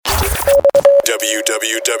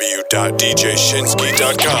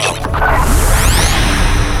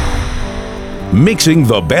www.djshinsky.com. Mixing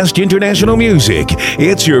the best international music.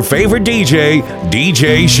 It's your favorite DJ,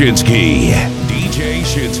 DJ Shinsky. DJ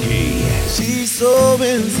Shinsky. She's so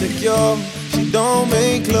insecure. She don't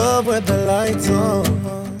make love with the lights on.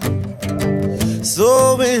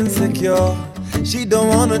 So insecure. She don't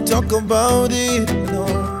wanna talk about it, no.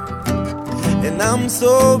 And I'm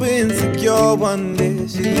so insecure. One day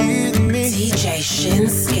she leaves me. DJ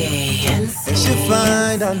Shinsky. And she'll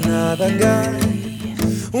find another guy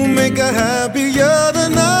who make her happier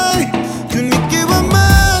than I. Tunikiwa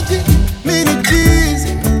maji, mini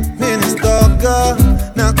cheesy, mini stalker,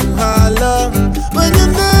 na kuhala. When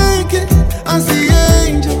you're naked, I see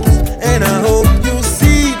angels, and I hope you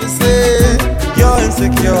see the same. You're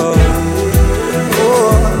insecure,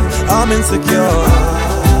 oh, I'm insecure.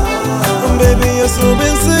 Baby, you're so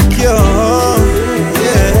insecure,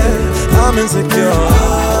 yeah, I'm insecure.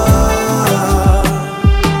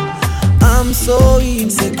 I'm so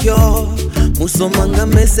insecure. Musomanga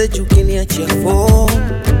message ukiniachia phone.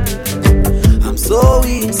 I'm so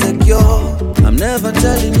insecure. I'm never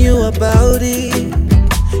telling you about it.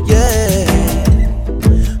 Yeah.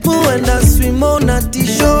 Muenda swim on a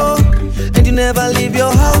t-shirt, and you never leave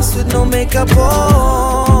your house with no makeup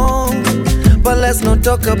on. But let's not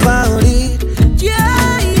talk about it.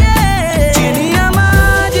 Yeah, yeah. Chini ya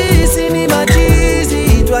maji, sini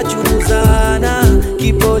machizi, twachunguzana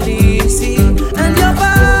kipolisi. And your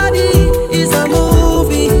body is a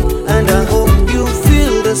movie, and I hope you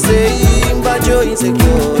feel the same. But you're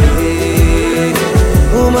insecure,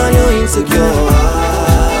 woman, you're insecure.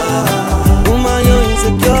 Woman, you're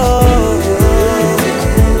insecure,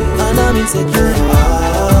 and I'm insecure.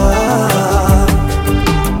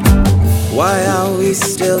 Why are we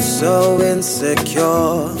still so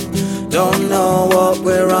insecure? Don't know what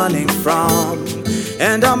we're running from.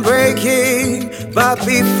 And I'm breaking, but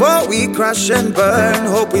before we crash and burn,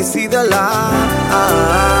 hope we see the light.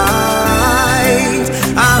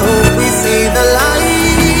 I hope we see the light.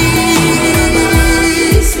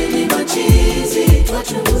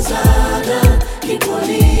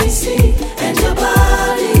 And your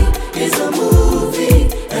body is a movie,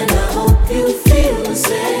 and I hope you feel the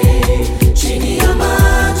same. Chini ya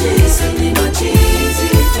maji, sini machizi,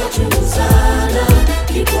 twachunguzana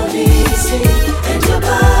kipolisi. And your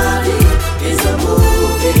body is a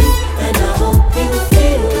movie, and I hope you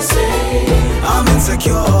feel the same. I'm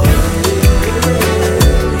insecure.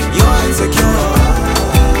 You're insecure.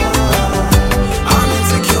 I'm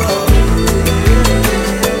insecure.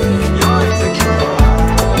 You're insecure.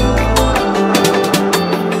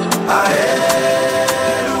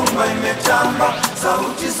 Rumba imetamba,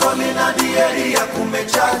 sauti soli na dieri ya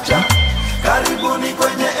kumechacha. Karibuni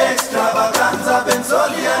kwenye extravaganza,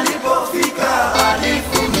 Benzoli alipofika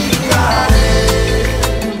alifunika.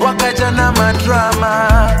 Wakaja na madrama,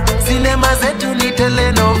 sinema zetu ni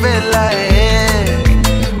telenovela.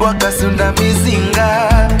 Wakasunda mizinga,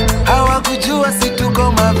 hawakujua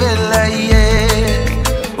situko mavela.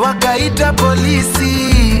 Wakaita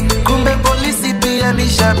polisi, kumbe polisi pia ni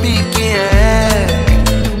shabiki.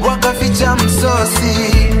 Wakaficha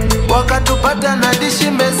msosi, wakatupata na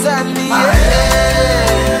dishi mezani.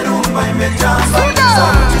 Rumba imetamba,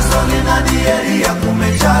 sauti soli na dieri ya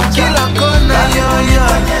kumechacha. Kila kona yoyo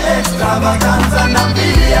kwenye extravaganza, na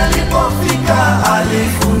mbili alipofika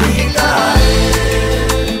alifunika.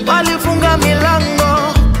 walifunga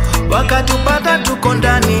milango, wakatupata tuko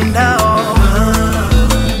ndani nao.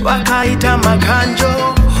 Wakaita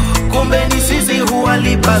makanjo, kumbe ni sisi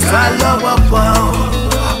huwalipa sala wapao.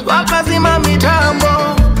 Wakazima mitambo,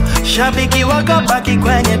 shabiki wakabaki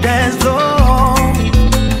kwenye denzo.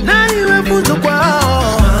 Na iwe funzo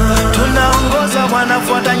kwao, tunaongoza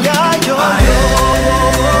wanafuata nyayo.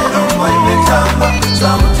 Rumba imetamba,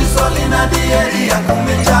 sauti soli na dieri ya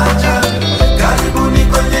kumechacha. Karibuni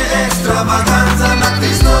kwenye extravaganza, na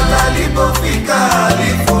Kristo alipofika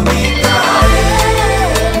alifunika.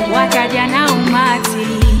 Wakaja na umati,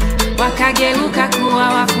 wakageuka kuwa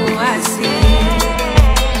wafuasi.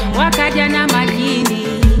 Wakaja na majini,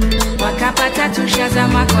 wakapata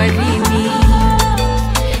tushazama kwa dini.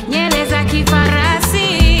 Nyele za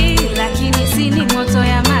kifarasi, lakini sini moto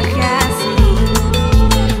ya makasi.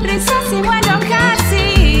 Risasi mwendo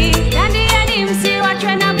kasi, dandiani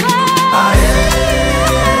msiwachwe na baa.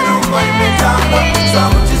 Rumba imetamba,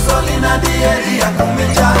 sauti soli na dieri ya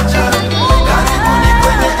kumechacha. Karibuni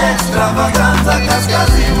kwenye extravaganza,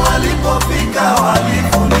 kaskazini walipofika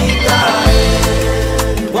walifunika.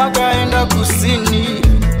 Wakaenda kusini,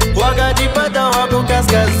 wakajipata wako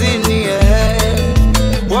kaskazini.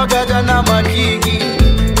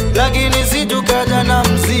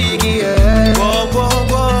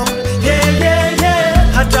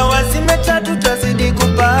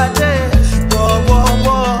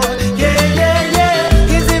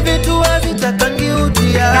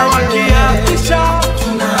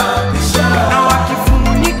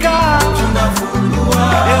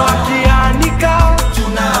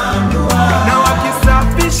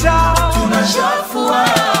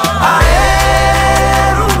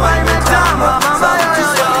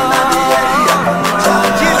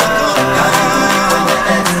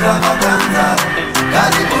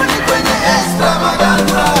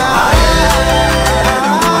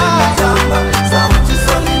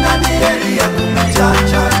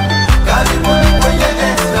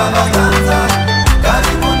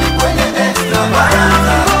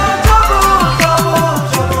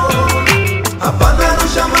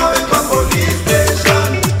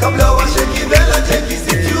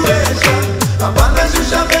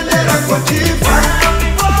 kwa chifa.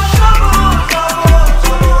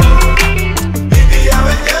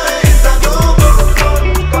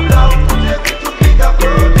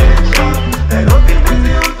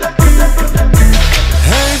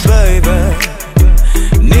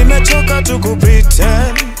 Nimechoka to go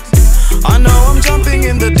pretend. I know I'm jumping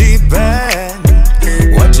in the deep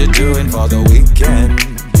end. What you doing for the weekend?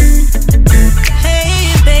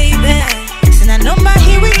 Hey baby, sinanomba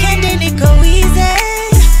hii weekend ni go easy.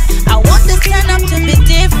 I want this turn up to be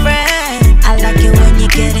different. I like it when you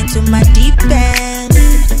get into my deep end.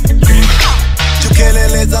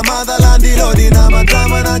 Kelele za madhalandi lodi na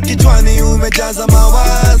madrama na kichwani umejaza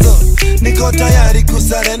mawazo. Niko tayari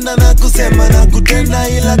kusarenda na kusema na kutenda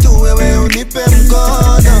ila tu wewe unipe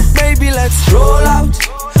mkono. Baby let's roll out.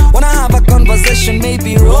 Wanna have a conversation,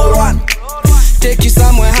 maybe roll one. Take you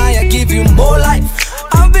somewhere higher, give you more life.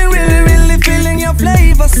 I've been really feeling your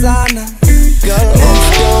flavor, Sana. Girl,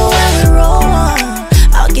 let's go. When we roll on,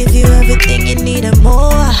 I'll give you everything you need and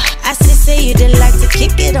more. I say you didn't like to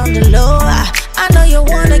keep it on the low. I know you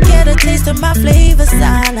wanna get a taste of my flavor,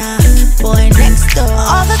 Sana. Boy next door.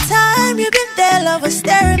 All the time you've been there, lover,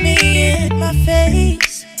 staring me in my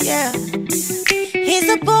face. Yeah. He's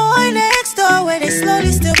the boy next door where they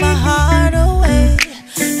slowly steal my heart away.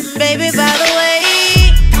 Baby, by the way,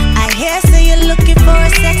 I hear say you're looking for a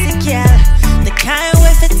sexy girl. The kind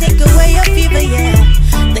way to take away your fever, yeah.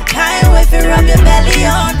 The kind way to rub your belly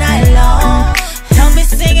all night long. Help me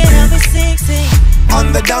sing it, help me sing.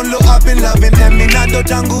 On the down low, I've been loving them. Minado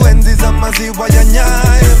tangu enzi za maziwa ya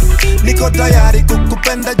Nyayo. Niko tayari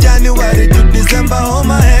kukupenda January to December. Hold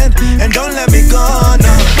my hand and don't let me go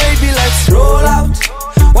now. Baby, let's roll out.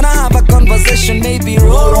 Wanna have a conversation, maybe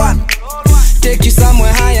roll one. Take you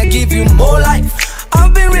somewhere higher, give you more life.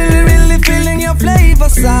 I've been really feeling your flavor,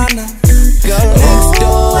 Sana. Girl, let's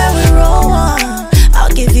go. When we roll on, I'll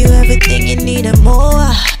give you everything you need and more.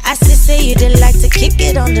 I say you didn't like to keep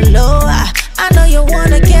it on the low. I know you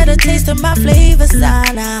wanna get a taste of my flavor,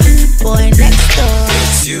 Sana. Boy next door.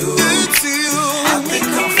 It's you. I think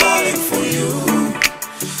I'm falling for you.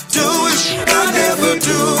 Do it, I never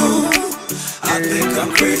do. I think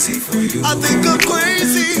I'm crazy for you. I think I'm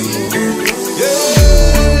crazy.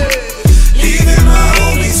 Yeah. Leaving my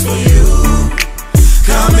homies for you.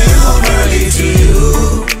 Coming home early to you.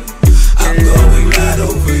 I'm going mad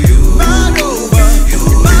over you. Mad over you.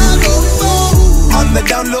 Mad over. On the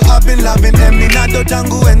down low, I've been loving them. Minado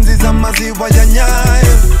tangu enzi za maziwa ya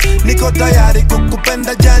Nyayo. Niko tayari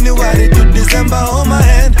kukupenda January to December. Hold my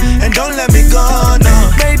hand and don't let me go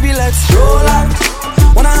now. Baby, let's roll out.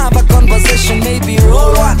 Wanna have a conversation, maybe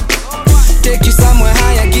roll one. Take you somewhere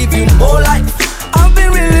higher, give you more life. I've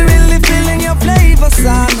been really feeling your flavor,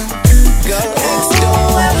 Sana. Girl, let's go.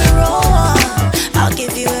 When we roll on, I'll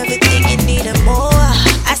give you everything you need and more.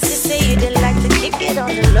 I say you didn't like to keep it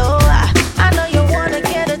on the low. I know you wanna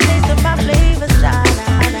get a taste of my flavor, Sana.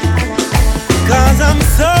 Cause I'm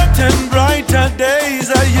certain brighter days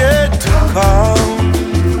are yet to come.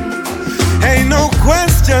 Ain't no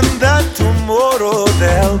question that tomorrow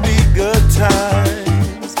there'll be good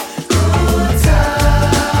times. Good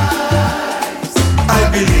times. I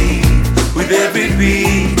believe with every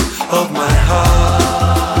beat of my heart.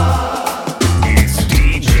 It's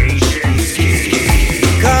DJ Shinsky.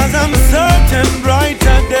 Cause I'm certain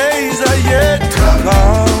brighter days are yet to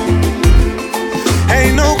come.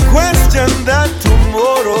 Ain't no question that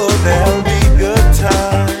tomorrow there'll be good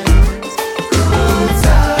times. Good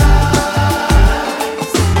times.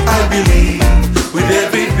 I believe with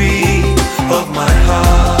every beat of my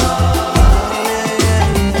heart.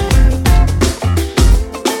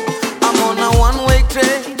 I'm on a one-way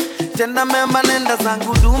train. Tenda memba nenda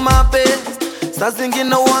zangu do my best. Saa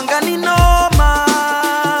zingine wanga ni noma.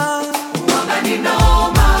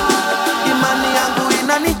 Imani yangu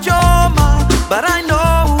inanichoma. But I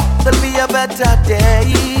know there'll be a better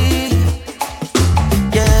day.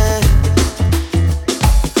 Yeah.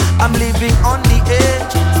 I'm living on the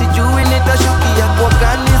edge. Sijui nitashukia kwa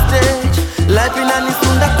gani stage. Life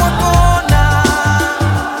inanisunda kwa kona.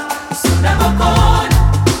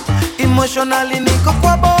 Emotionally niko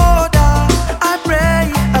kwa border. I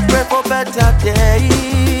pray for better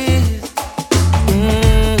days.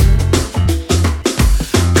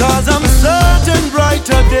 Cause I'm certain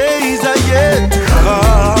brighter days are yet to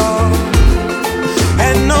come.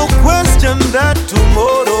 And no question that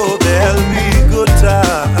tomorrow there'll be good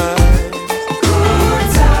times. Good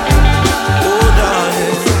times. Oh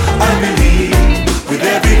darling, I believe with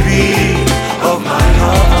every beat of my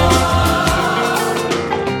heart.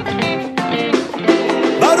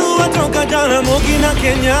 Barua toka jana Mogi na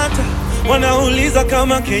Kenyatta. Wanauliza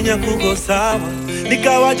kama Kenya kuko sawa.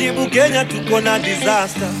 nikawajibu Kenya tuko na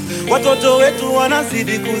disaster, watoto wetu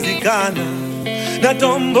wanazidi kuzikana, na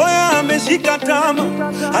Tomboya ameshika tama,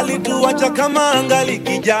 alituacha kama angali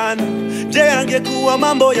kijana. Je, angekuwa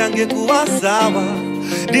mambo yangekuwa sawa?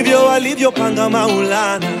 Ndivyo walivyopanga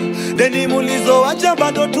Maulana. Deni mulizoacha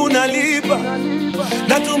bado tunalipa,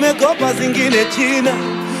 na tumekopa zingine China,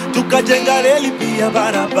 tukajenga reli pia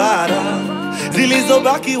barabara,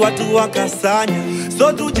 zilizobaki watu wakasanya.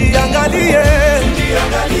 So tujiangalie,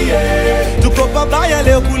 tuko pabaya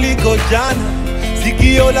leo kuliko jana,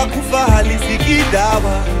 sikio la kufa halisikii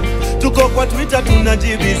dawa, tuko kwa Twitter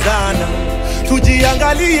tunajibizana.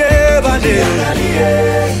 Tujiangalie bane,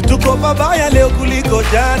 tuko pabaya leo kuliko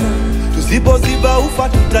jana, tusipoziba ufa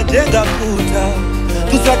tutajenga kuta,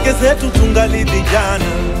 tusake zetu tungali vijana.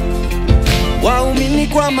 Waumini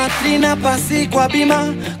kwa matrina, pasi kwa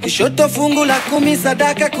bima, kushoto fungu la 10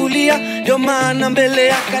 sadaka kulia. Ndio maana mbele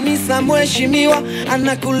ya kanisa mheshimiwa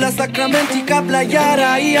anakula sakramenti kabla ya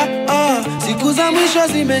raia. Siku za mwisho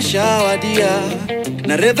zimeshawadia,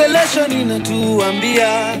 na revelation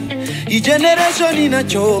inatuambia hii generation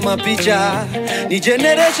inachoma picha, ni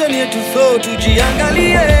generation yetu, so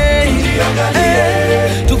tujiangalie.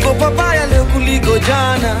 Tuko pabaya leo kuliko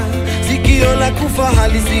jana, sikio la kufa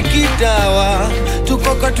halisikii dawa,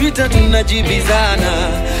 tuko kwa Twitter tunajibizana.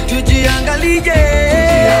 Tujiangalie,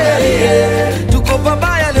 tuko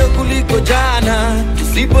pabaya leo kuliko jana,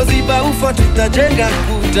 tusipoziba ufa tutajenga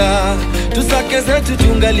kuta, tusake zetu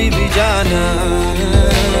tungali vijana.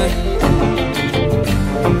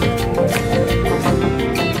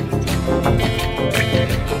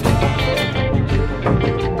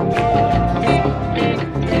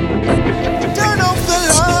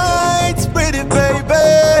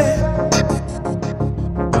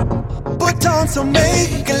 So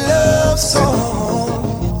make a love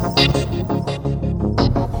song,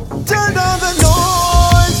 turn down the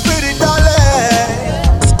noise, pretty darling,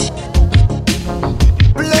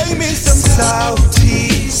 play me some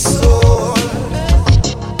Sauti soul.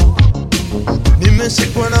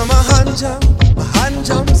 Nimeshikwa na mahanja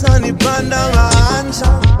mzanipanda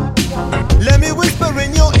mahanja. Let me whisper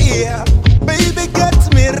in your ear, baby,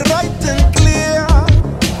 get me right and clear.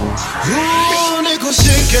 Ooh,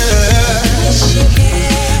 nikushike,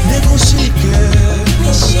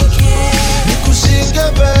 nikushike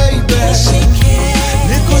baby,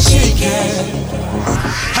 nikushike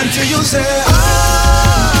until you say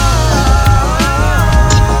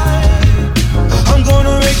I'm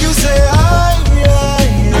gonna make you say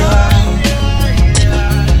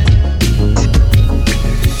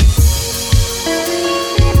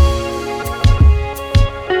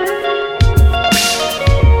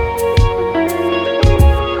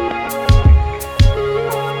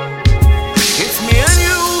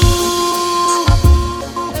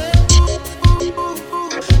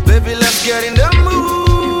get in the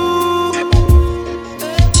mood.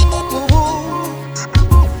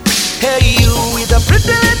 Hey, you with a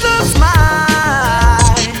pretty little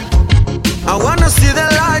smile, I wanna see the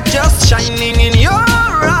light just shining in your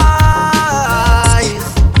eyes.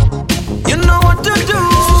 You know what to do.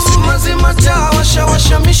 Zima taa,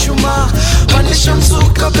 washa mishuma, pandisha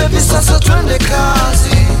mzuka, baby sasa twende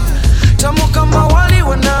kazi, tamu kama wali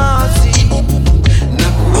wa nazi, na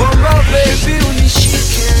kuomba baby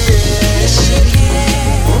unishike,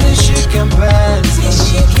 unishike mpenzi,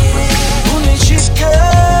 unishike,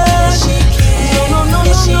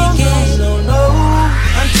 no,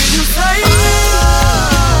 until you say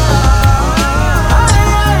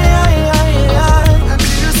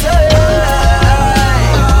until you say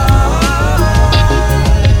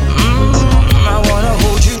I wanna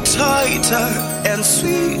hold you tighter and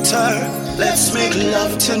sweeter. Let's make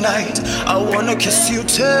love tonight. I wanna kiss you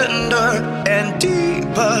tender and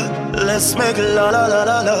deeper. Let's make love,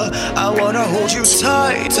 I wanna hold you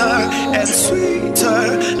tighter and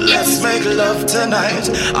sweeter. Let's make love tonight.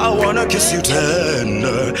 I wanna kiss you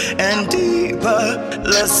tender and deeper.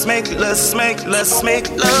 Let's make love.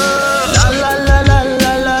 La la la la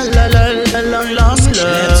la la la la la la.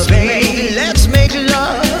 Let's make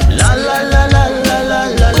love. La la la la la la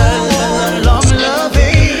la la la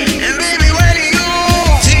loving. And baby, when you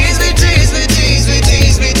tease me,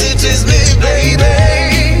 baby,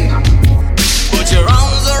 put your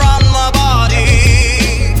arms around my body.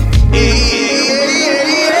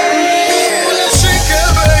 Shake it,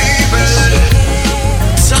 baby.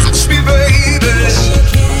 Touch me, baby.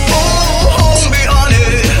 Oh, hold me on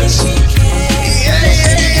it.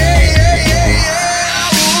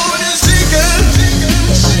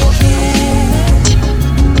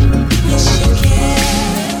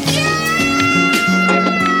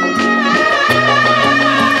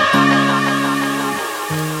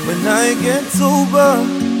 When I get sober,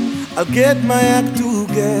 I'll get my act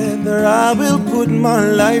together. I will put my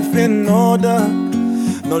life in order.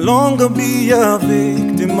 No longer be a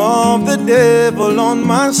victim of the devil on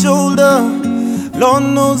my shoulder. Lord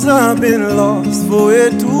knows I've been lost for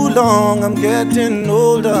way too long. I'm getting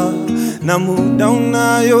older. Now move down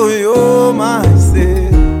now, yo, my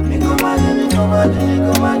say.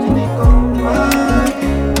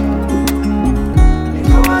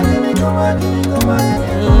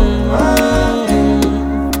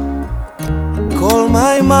 Call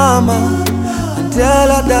my mama and tell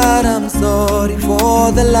her that I'm sorry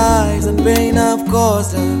for the lies and pain I've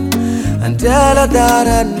caused her. And tell her that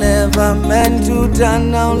I never meant to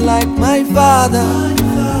turn out like my father.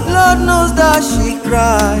 Lord knows that she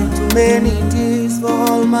cried too many tears for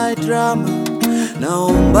all my drama. Now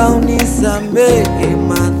bound is a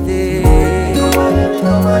my thing.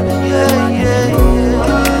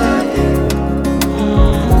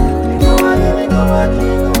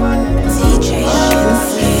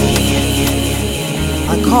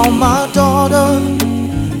 I call my daughter,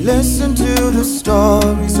 listen to the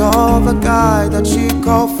stories of a guy that she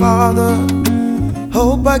called father.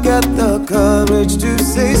 Hope I get the courage to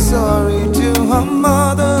say sorry to her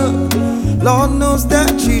mother. Lord knows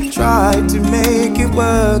that she tried to make it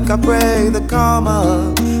work. I pray the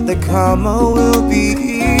karma will be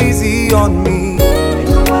easy on me.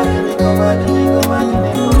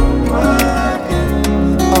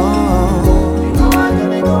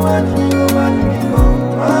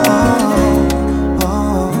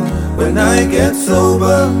 When I get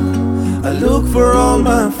sober, I look for all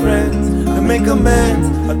my friends. I make amends,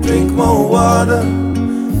 I drink more water.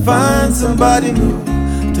 Find somebody new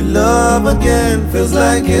to love again. Feels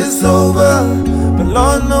like it's over, but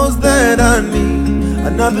Lord knows that I need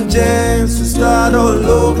another chance to start all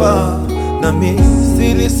over. Na mi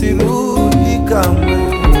sili sirudi kamwe.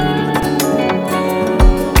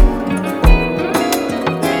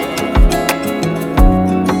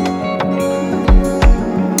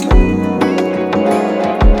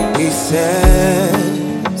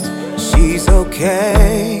 Says she's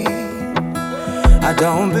okay. I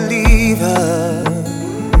don't believe her.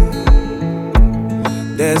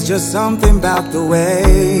 There's just something about the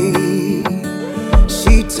way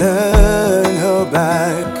she turned her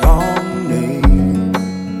back on me.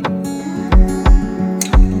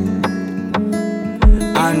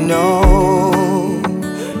 I know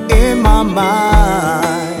in my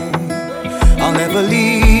mind I'll never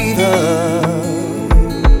leave her.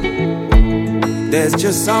 There's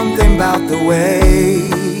just something about the way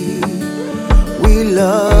we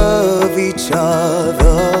love each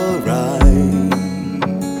other right.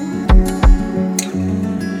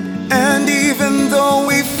 And even though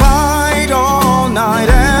we fight all night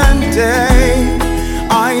and day,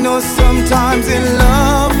 I know sometimes in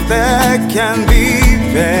love there can be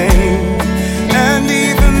pain. And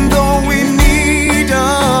even though we need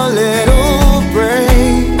a little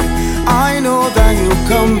break, I know that you'll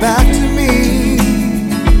come back to me.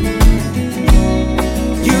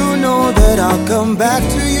 That I'll come back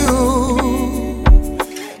to you,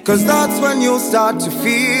 'cause that's when you'll start to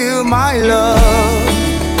feel my love.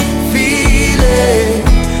 Feel it,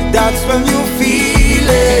 that's when you feel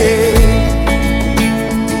it.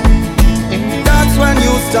 That's when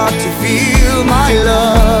you'll start to feel my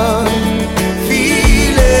love.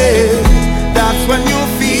 Feel it, that's when you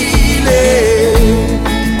feel it.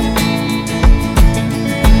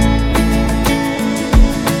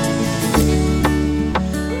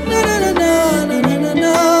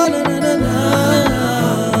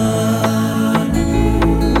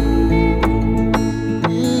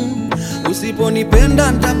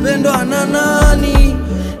 Usiponipenda nitapendwa na nani?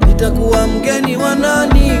 Nitakuwa mgeni wa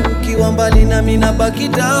nani? Ukiwa mbali nami nabaki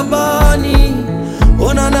tabani.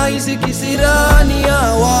 Ona nahisi kisirani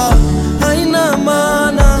hawa haina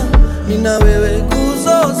maana. Mimi na wewe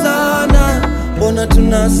kuzozana, mbona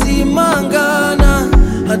tunasimangana?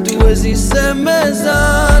 Hatuwezi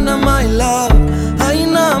semezana, my love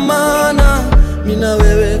haina maana. Mimi na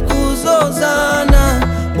wewe kuzozana,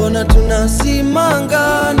 mbona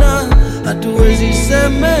tunasimangana? Hatuwezi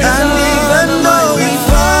semezana. And even though we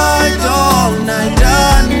fight all night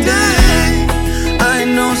and day, I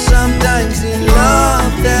know sometimes in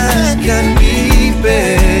love there can be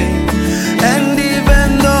pain. And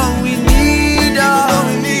even though we need our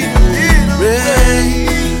break,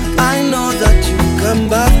 I know that you come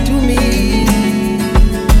back to me.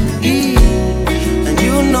 And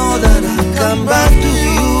you know that I come back to you.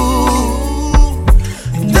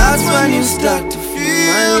 That's when you start to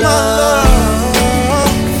feel my love.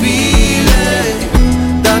 Feel it,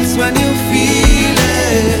 that's when you feel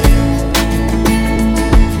it.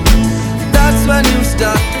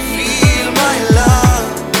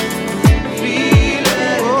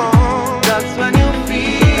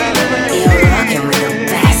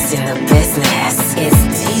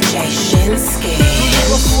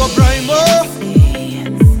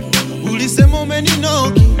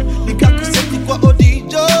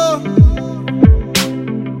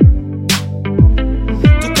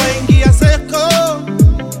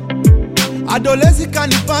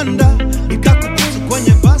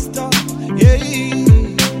 kwenye basta, yeah.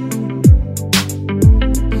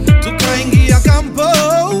 Tukaingia kampo,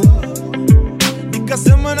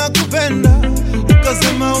 nikasema nakupenda,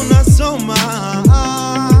 ukasema unasoma.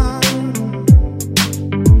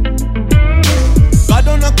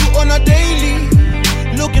 Bado nakuona daily,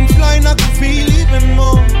 looking fly na kufeel even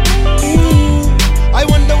more. I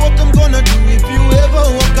wonder what I'm gonna do if you ever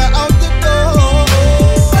walk out the door.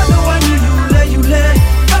 Bado wani yule,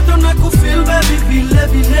 bado nakufeel baby vile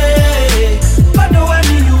vile. Bado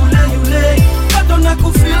wani yule, bado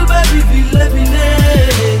nakufeel baby vile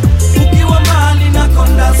vile. Ukiwa mahali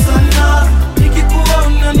nakonda sana,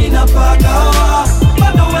 nikikuona ninapagawa.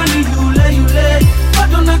 Bado wani yule,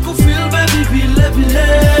 bado nakufeel baby vile vile.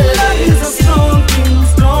 Love is a strong thing,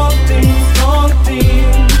 strong thing, strong thing.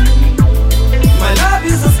 My love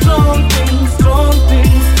is a strong thing, strong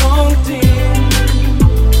thing, strong thing.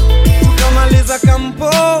 Tukamaliza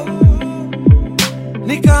kampo,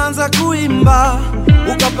 nikaanza kuimba,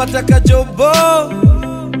 ukapata kajobo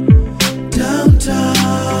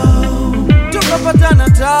downtown. Tukapatana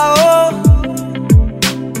tao,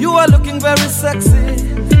 you are looking very sexy.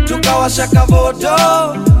 Tukawasha kavodo,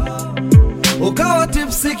 ukawa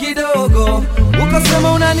tipsi kidogo,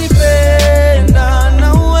 ukasema unanipenda na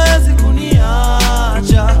huwezi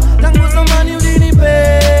kuniacha. Tangu zamani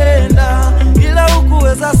ulinipenda ila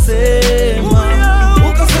hukuweza sema.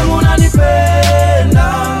 Ukasema unanipenda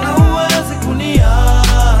na huwezi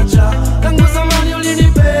kuniacha. Tangu zamani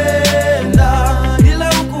ulinipenda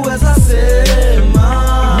ila hukuweza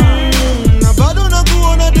sema. Na bado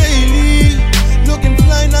nakuona daily, looking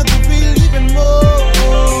fly na kufeel even more.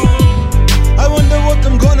 I wonder what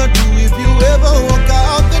I'm gonna do if you ever walk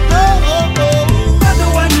out the door.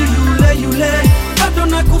 Bado wani yule, bado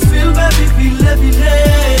nakufeel baby vile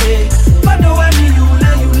vile. Bado wani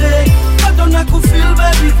yule, bado nakufeel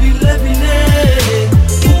baby vile vile.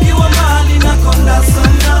 Ukiwa mahali nakonda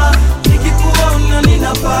sana, nikikuona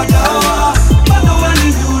ninapagawa. Bado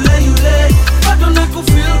wani yule, bado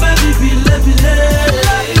nakufeel baby vile vile.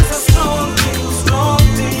 Love is a strong thing, strong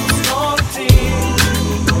thing, strong thing.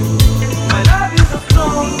 My love is a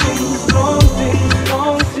strong thing, strong thing,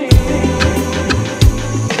 strong thing.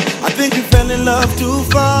 I think you fell in love too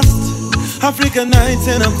fast. African nights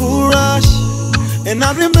and a cool rush. And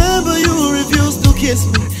I remember you refused to kiss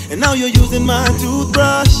me, and now you're using my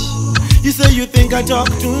toothbrush. You say you think I talk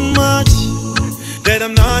too much, that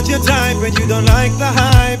I'm not your type and you don't like the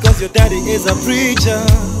hype, cause your daddy is a preacher.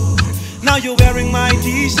 Now you're wearing my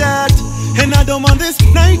t-shirt, and I don't want this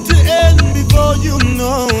night to end before you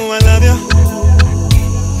know I love you.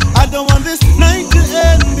 I don't want this night to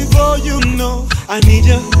end before you know I need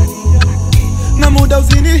you. Na muda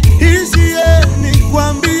usiniishie,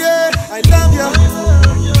 nikwambie I love you.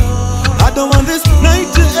 I don't want this night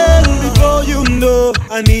to end before you know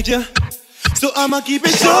I need you. So I'ma keep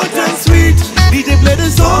it short and sweet. DJ play the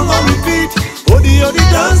song on repeat. Odi odi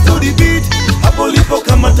dance to the beat. Apolipo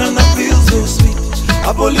kamatana feel so sweet.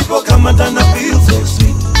 Apolipo kamatana feel so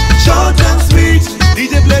sweet. Short and sweet.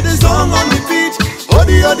 DJ play the song on repeat.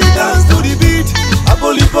 Odi odi dance to the beat.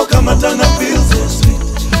 Apolipo kamatana feel so sweet.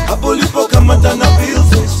 Apolipo kamatana feel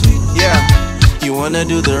so sweet. Yeah. You wanna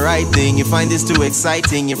do the right thing, you find this too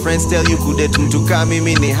exciting. Your friends tell you to come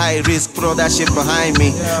mini high risk, throw that shit behind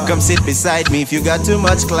me. Come sit beside me. If you got too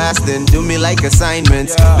much class, then do me like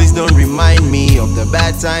assignments. Please don't remind me of the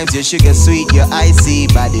bad times. Your sugar sweet, your icy,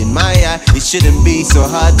 but in my eye, it shouldn't be so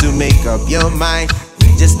hard to make up your mind.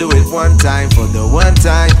 Just do it one time for the one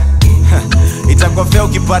time. Itakofea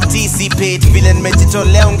ukiparticipate, vile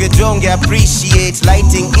nimejitolea ungejua unge appreciate.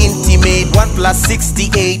 Lighting intimate,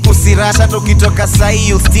 1+68. Usirasha tukitoka sahi,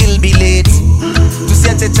 you'll still be late.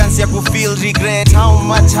 Tusiache chance ya kufeel regret. How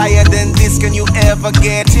much higher than this can you ever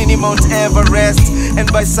get? In Mount Everest,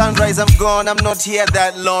 and by sunrise I'm gone. I'm not here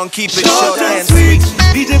that long, keep it short and sweet.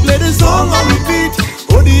 DJ play the song on repeat.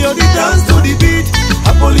 Odi odi dance to the beat.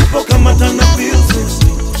 Apolipo kamatana feel so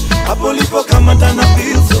sweet. Apolipo kamatana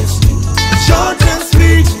feel so sweet. Short and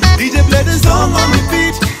sweet. DJ play the song on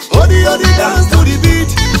repeat. Odi odi dance to the beat.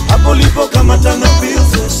 Apolipo kamatana feel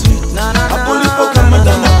so sweet. Apolipo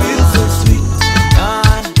kamatana feel so sweet.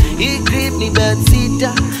 Hii grip ni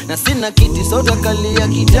bedsita, na sina kiti soda kalia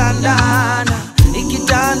kitandana.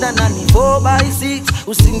 Ikitanda na ni 4x6,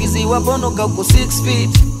 usingizi waponoka uko 6 feet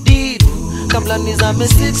deep. Kabla nizame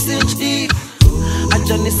 6 inch deep,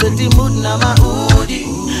 acha niseti mood na maudi.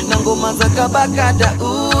 Na ngoma za kabaka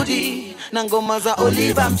Daudi, na ngoma za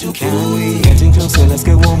Oliver Mtukudi. Can we getting closer, let's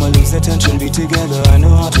get warmer, lose the tension, be together. I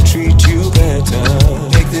know how to treat you better.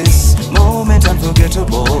 Make this moment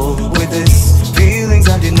unforgettable, with this feelings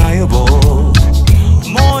undeniable.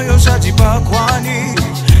 moyo shajipa kwani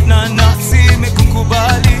na nafsi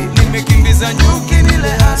imekukubali, nimekimbiza nyuki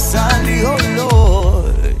nile asali. Oh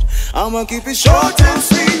Lord, I'ma keep it short and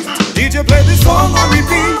sweet. DJ play this song on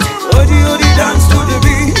repeat. Odi odi dance to the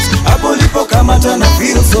beat. Apolipo kamata na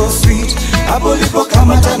feel so sweet. Apolipo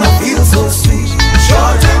kamata na feel so sweet.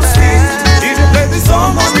 Short and sweet. DJ play this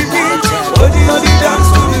song on repeat. Odi odi dance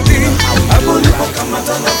to the beat. Apolipo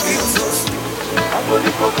kamata na feel so sweet.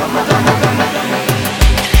 Apolipo kamata na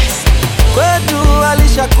kwetu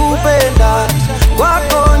alishakupenda,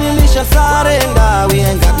 kwako nilisha sarenda. We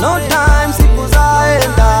ain't got no time, siku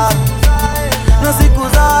zaenda na siku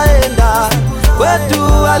zaenda.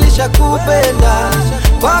 Kwetu alishakupenda,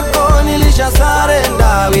 kwako nilisha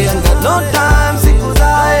sarenda. We ain't got no time, siku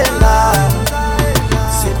zaenda,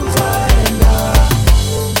 siku zaenda.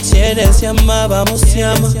 Si eres llama, vamos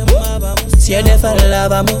llama. Si eres fala,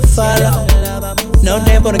 vamos fala. No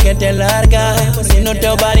tem por qué te larga. Si no te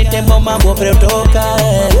body tempo mambo pero toca.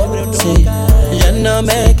 Sí, ya no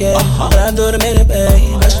me quedo pra dormir,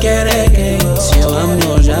 baby. Mas querer que se o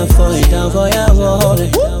amor já foi, então foi a volta.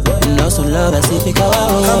 Nosso love assim fica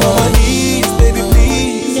Come on my knees, baby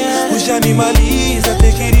please. Push animaliza,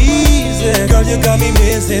 take it easy. Girl, you got me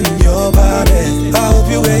missing your body. I hope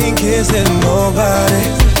you ain't kissing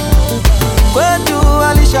nobody. Kwetu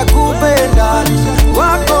alishakupenda,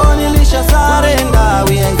 kwako nilisha sarenda.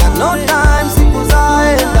 We ain't got no time, siku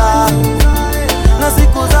zaenda na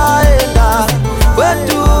siku zaenda.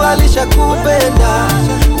 Kwetu alishakupenda,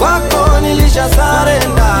 kwako nilisha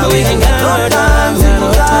sarenda. We ain't got no time,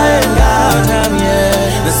 siku zaenda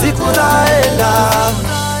na siku zaenda.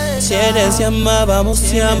 Si eres llama, vamos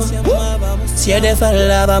llama. Si eres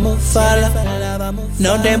fala, vamos fala.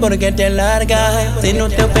 No tem por qué te larga. Si no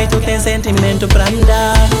teu peito tem sentimento pra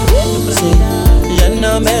andar. Sí, já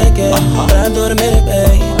não me quer pra dormir,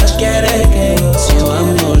 baby. Mas querer que se o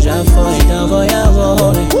amor já foi, então foi a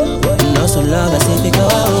volta. Nosso love assim fica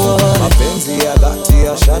a volta. Mapenzi ya dhati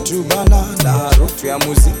yashatubana na harufu ya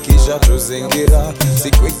muziki shatuzingira.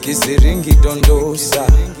 Siku ikisiringi dondosa.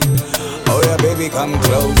 Oh yeah baby come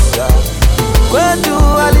closer. Kwetu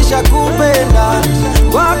alishakupenda,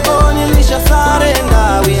 kwako nilisha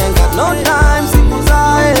sarenda. We ain't got no time, siku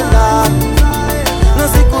zaenda na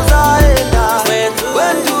siku zaenda.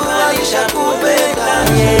 Kwetu alishakupenda,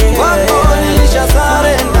 kwako nilisha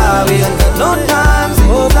sarenda. We ain't got no time,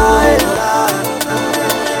 siku zaenda.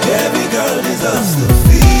 Every girl deserves to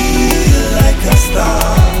feel like a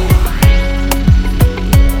star.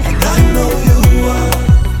 And I know you are.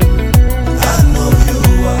 I know you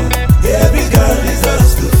are. Every girl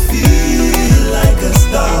deserves to feel like a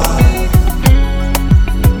star.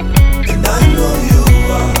 And I know you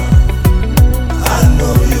are. I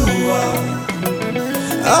know you are.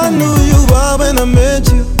 I knew you are when I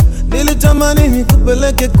met you. Nilitamani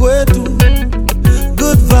nikupeleke kwetu.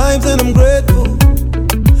 Good vibes and I'm grateful.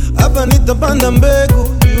 Hapa nitapanda mbegu.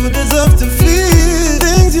 You deserve to feel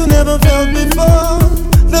things you never felt before.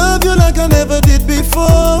 Love you like I never did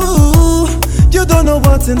before. You don't know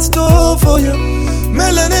what's in store for you.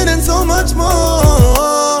 Melanin and so much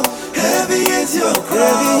more. Heavy is your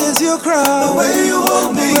crown. Heavy is your crown. The way you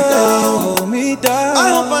hold me down. Hold me down. I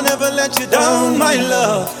hope I never let you down, my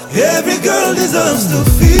love. Every girl deserves to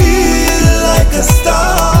feel like a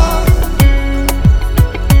star.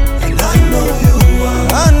 And I know you are.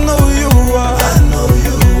 I know you are. I know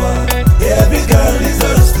you are. Every girl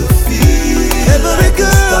deserves to feel. Every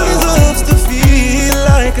girl deserves to feel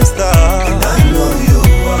like a star. And I know you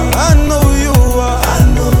are. I know you are. I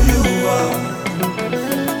know you are.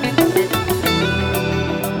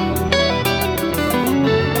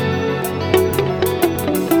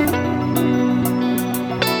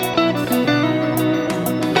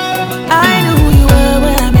 I knew who you were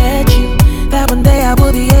when I met you. That one day I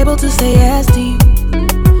would be able to say yes to you.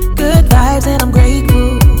 Good vibes and I'm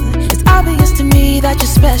grateful. It's obvious to me that you're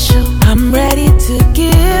special. I'm ready to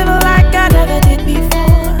give like I never did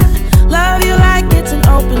before. Love you like it's an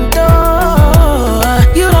open door.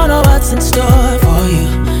 You don't know what's in store for you.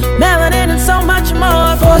 Melanin and so much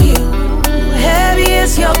more for you. Heavy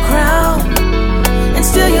is your crown, and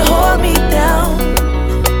still you hold me down.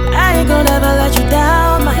 I ain't gonna ever let you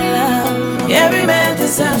down, my love. Every man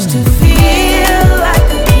deserves to feel like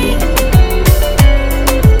a king.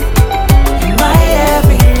 You're my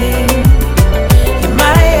everything. You're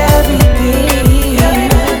my everything. Every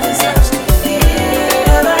man deserves to feel.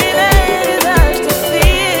 Every man deserves to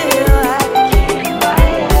feel like a king.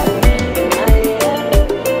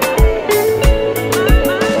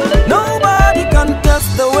 Nobody can test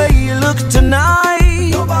the way you look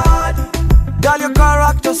tonight. Nobody. Girl, your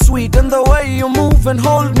character sweet and the way you move and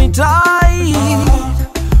hold me tight.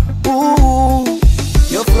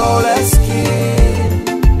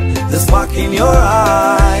 back in your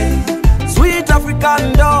eyes. Sweet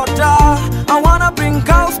African daughter, I wanna bring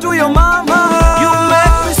cows to your mama. You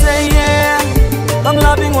make me say yeah, I'm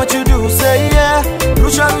loving what you do, say yeah.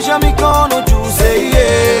 Rusha rusha mikono juu, say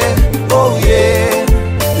yeah, oh yeah.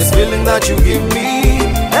 This feeling that you give me,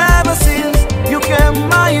 ever since you came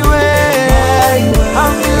my way,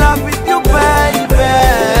 I'm in love with you, baby.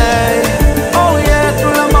 Oh yeah,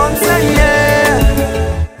 through the months, say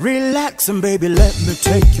yeah. Relax and baby, let me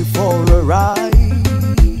take you for a ride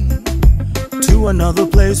to another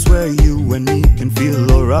place where you and me can feel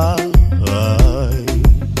alright.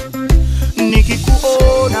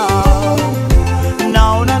 Nikikuona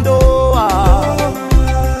naona ndoa.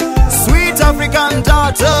 Sweet African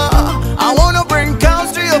daughter, I wanna bring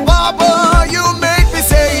cows to your papa. You make me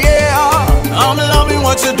say yeah, I'm loving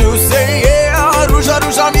what you do, say yeah. Rusha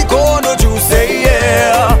rusha mikono juu, say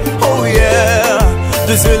yeah, oh yeah.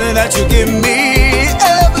 This feeling that you give me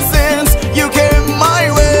ever since you came my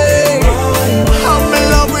way, I'm in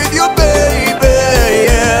love with you, baby,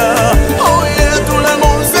 yeah. Oh yeah, tout le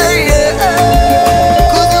monde say yeah,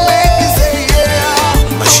 'cause you make me say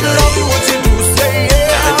yeah. I'm loving what you do, say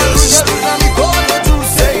yeah. Rusha mikono juu,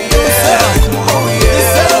 say yeah, oh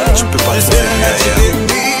yeah. Tu peux pas te faire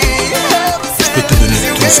je peux te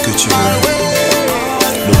donner tout ce que tu veux.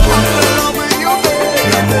 Le bonheur, l'amour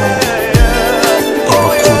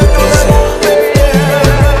et beaucoup de plaisir.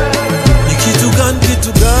 Ni kitu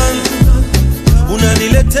gani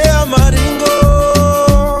unaniletea maringo?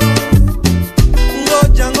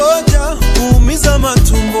 Ngoja kuumiza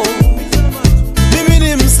matumbo. Mimi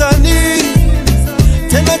ni msanii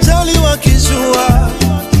tena chali wa kishua.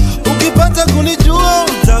 Ukipata kunijua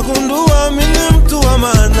utagundua mimi ni mtu wa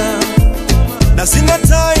maana. Na sina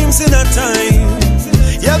time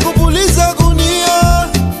ya kupuliza gunia.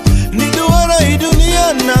 Ni duara hii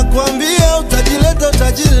dunia, nakwambia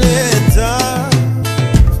utajileta.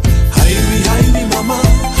 Haini mama,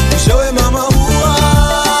 mshawe mama huwa.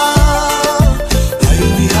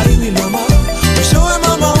 Haini mama, mshawe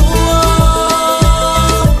mama huwa.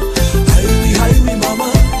 Haini mama,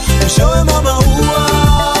 mshawe mama huwa.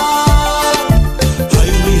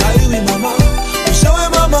 Haini mama, mshawe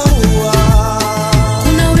mama huwa.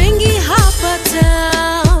 Kuna wengi hapa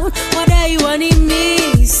town wadai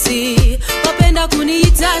wanimisi, wapenda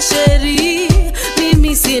kuniita sheri,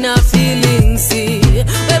 mimi sina feelings. We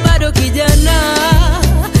bado kijana,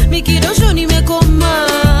 mikidosho nimekoma,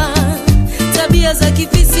 tabia za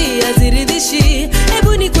kifisi haziridhishi.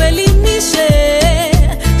 Hebu nikuelimishe,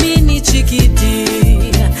 mimi chikiti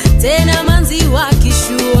tena manzi wa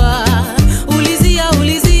kishua. Ulizia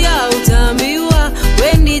utaambiwa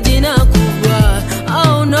we ni jina kubwa.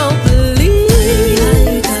 Oh no please,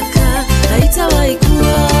 hai kaka haitawahi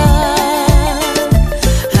kuwa.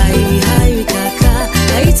 Hai kaka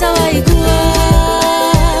haitawahi kuwa.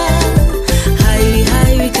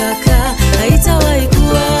 Hai kaka haitawahi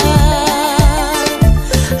kuwa.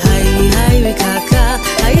 Hai kaka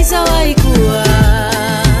haitawahi kuwa.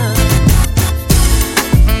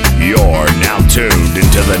 You're now tuned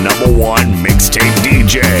into the #1 mixtape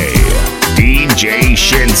DJ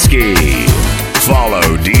Shinsky.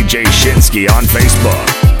 Follow DJ Shinsky on Facebook,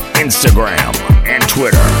 Instagram, and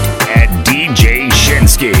Twitter at DJ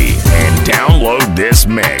Shinsky, and download this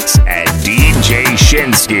mix at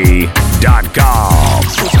djshinsky.com.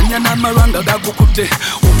 Usanyana maranga gakukute,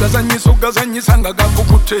 ugazanyisa nga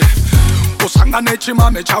gakukute. Usangane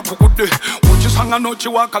chimame chakukude, uchisangano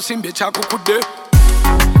chiwaka simbe chakukude.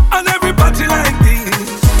 And everybody like this,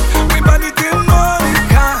 we party till morning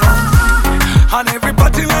come. And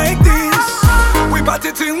everybody like this, we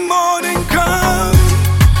party till morning come.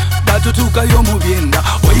 Batutuka yo mubyenda,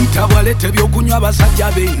 weyita bwalete byokunywa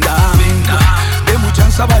basajja benda. Demu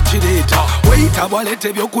chansa bachireta, weyita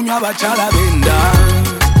bwalete byokunywa bakyala benda.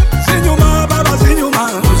 Zinyuma baba zinyuma,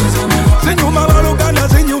 zinyuma baluganda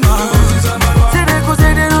zinyuma.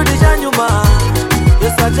 Zide rudisha nyuma,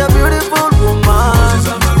 you're such a beautiful woman.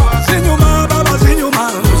 Zinyuma baba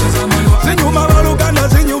zinyuma, zinyuma baluganda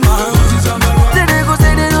zinyuma. Zide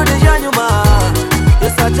rudisha nyuma,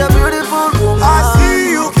 you're such a beautiful woman. I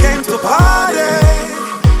see you came to party,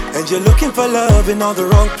 and you're looking for love in all the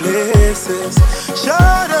wrong places.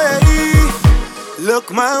 Shawty,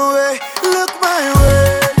 look my way.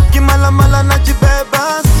 Kimala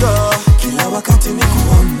najibeba so, kila wakati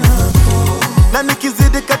nikuonapo, na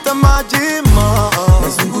nikizidi kata majima,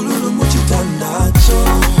 nazungululu muchitandacho.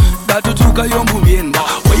 Batutuka yo mubyenda,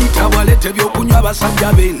 weyita bwalete byokunywa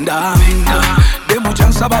basajja benda. Demu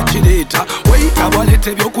chansa bachireta, weyita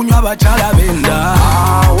bwalete byokunywa bakyala benda.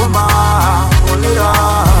 Woma, olera,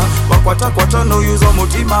 wakwata no yuzo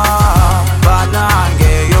mutima.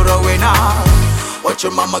 Banange, you're a designer. What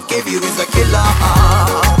your mama gave you is a killer.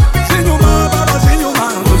 Zinyuma baba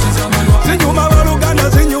zinyuma, zinyuma baruganda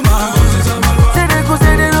zinyuma.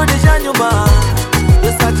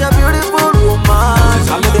 You're such a beautiful woman.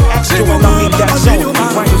 I'm the extravagant that song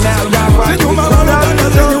right now. Y'all rockin' not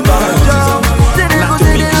the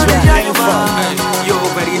beats where I came from. You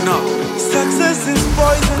already know. Success is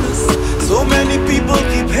poisonous. So many people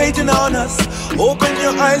keep hating on us. Open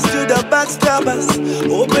your eyes to the backstabbers.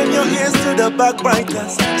 Open your ears to the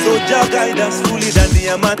backbiters. So Jah guide us fully ndani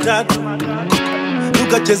ya matatu.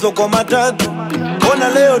 Tukachezwa kwa matatu. Ona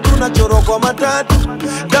leo tunachorwa kwa matatu.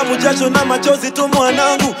 Damu jasho na machozi tu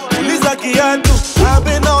mwanangu. Uliza kiatu. I've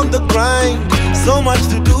been on the grind. So much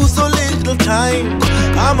to do, so little time.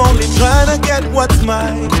 I'm only trying to get what's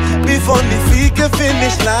mine before nifike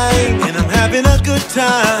finish line. And I'm having a good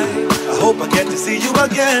time. I hope I get to see you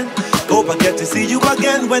again. Hope I get to see you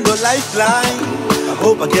again when the lights blind. I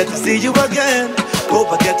hope I get to see you again.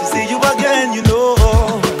 Hope I get to see you again, you know.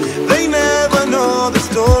 They never know the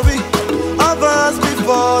story of us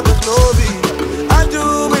before the glory. I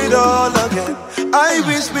do it all again. I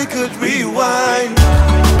wish we could rewind.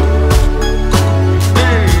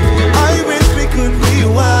 I wish we could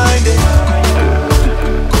rewind it.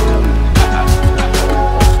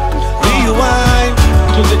 Rewind.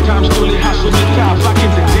 To the times truly hustle the top back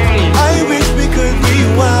in the day. I wish we could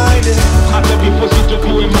rewind it. Hata before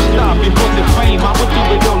situakuwe masta, before the fame, I would do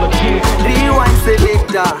it all again. Rewind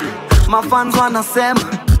selector. Mafans wanasema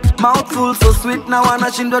mouthful so sweet na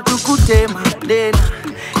wanashindwa tukutema. Dena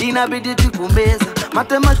inabidi tukumbeza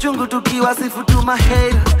matema chungu tukiwa sifu tu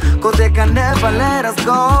mahera. Cause they can never let us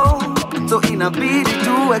go. So inabidi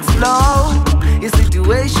to explore. Your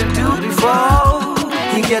situation to before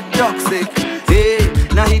you get toxic. Hey,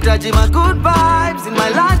 nahitaji my good vibes in my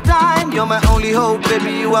lifetime. You're my only hope,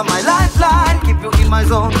 baby, you are my lifeline. Keep you in my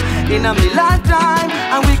zone, in a me lifetime.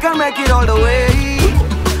 And we can make it all the way.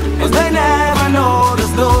 Cause they never know the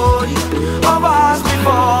story of us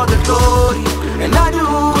before the glory. And I do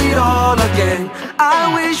it all again. I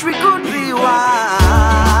wish we could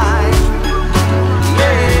rewind.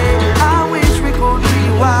 Yeah, I wish we could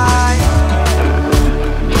rewind.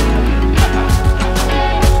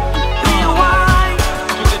 Rewind.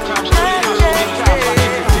 Yeah.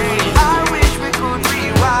 I wish we could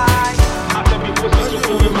rewind.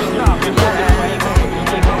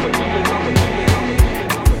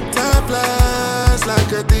 Time flies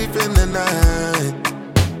like a thief in the night.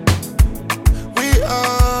 We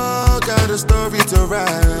all got a story to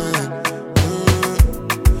write.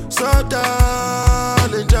 So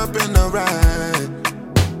darling, jump in the ride.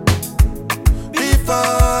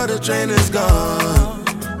 Before the train is gone,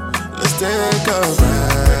 let's take a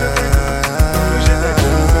ride.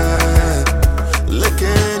 Look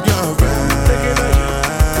in your eyes.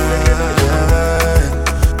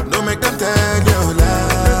 Don't make them tell you lie.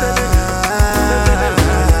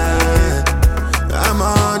 I'm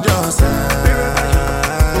on your side.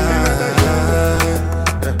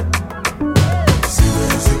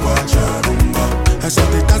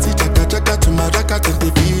 Asante tazi chaka chaka tumaraka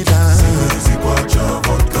tentipida. Siwezi kuacha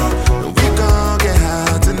vodka. We gon' get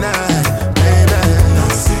high tonight, baby.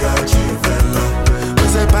 Nasiachi vela. We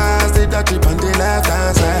say pass the dirty on the left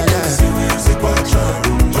hand side, yeah. Siwezi kuacha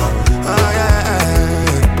rumba. Oh yeah.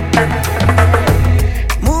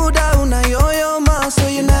 Muda unayoyoma, so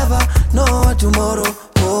you never know what tomorrow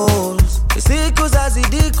holds. Siku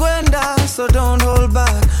zazidi kwenda, so don't hold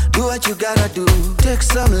back. Do what you gotta do. Take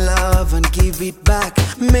some love and give it back.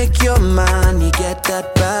 Make your money, get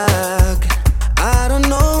that back. I don't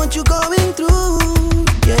know what you're going through,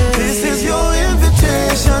 yeah. This is your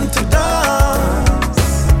invitation to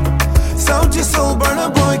dance. Sauti soul burner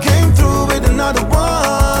boy came through with another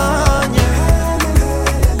one, yeah.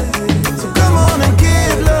 So come on and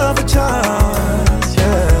give love a chance,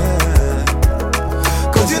 yeah.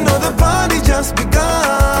 Cause you know the party just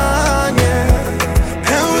begun, yeah.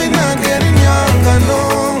 And we're not getting younger, no.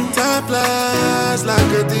 Time flies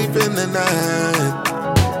like a thief in the night.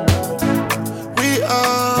 We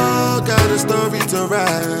all got a story to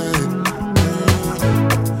write.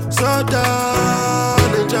 So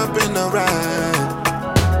darling, jump in the ride.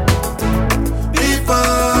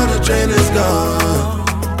 Before the train is gone,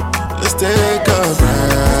 let's take a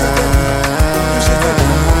ride.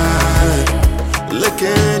 Look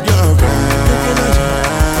in your eyes.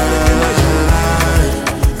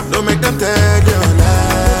 Don't make them tell you lie.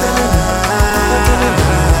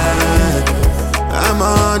 I'm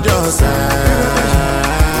on your side.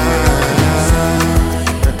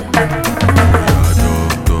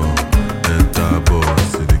 Enter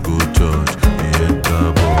boss,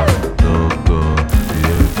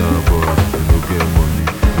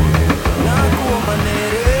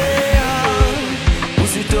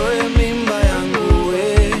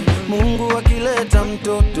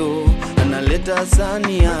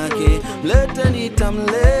 lete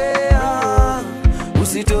nitamlea.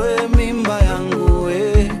 Usitoe mimba yangu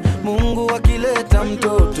we, Mungu akileta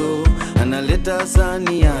mtoto analeta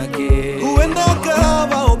sani yake. Huenda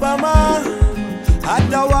kawa Obama,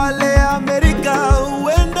 hata wale Amerika.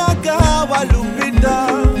 Huenda kawa Lupita,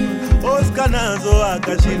 Oscar nazo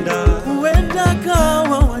akashinda. Huenda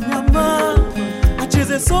kawa wanyama,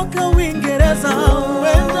 acheze soka Uingereza.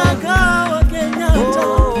 Huenda kawa Kenyatta,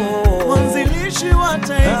 mwanzilishi wa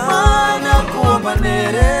taifa na kuomba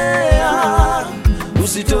Nerea.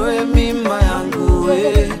 Usitoe mimba yangu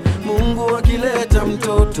we, Mungu akileta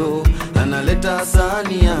mtoto analeta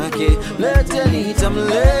sani yake. Lete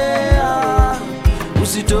nitamlea.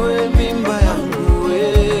 Usitoe mimba yangu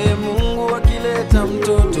we, Mungu akileta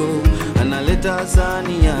mtoto analeta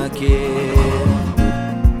sani yake.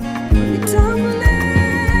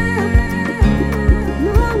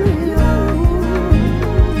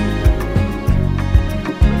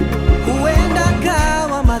 Huenda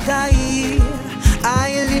kawa Madai,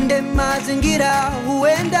 ailinde mazingira.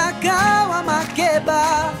 Huenda kawa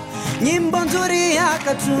Makeba, nyimbo nzuri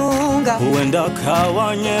akatunga. Huenda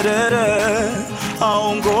kawa Nyerere,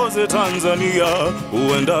 aongoze Tanzania.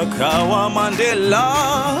 Huenda kawa Mandela,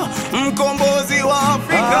 mkombozi wa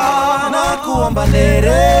Afrika. Na kuomba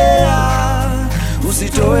Nerea.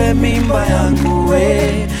 Usitoe mimba yangu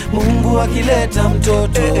we, Mungu akileta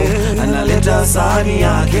mtoto analeta sani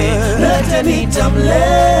yake. Lete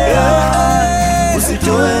nitamlea.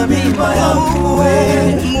 Usitoe mimba yangu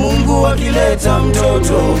we, Mungu akileta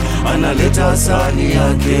mtoto analeta sani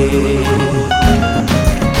yake.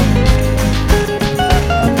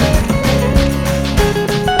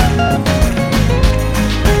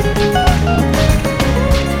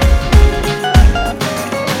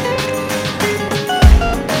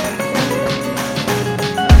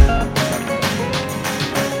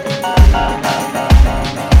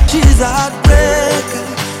 She's a heartbreaker,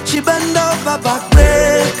 she bend over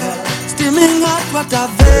backbreaker, steaming hot water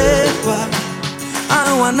vapor.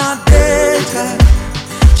 I wanna date her.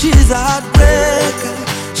 She's a heartbreaker,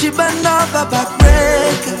 she bend over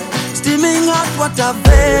backbreaker, steaming hot water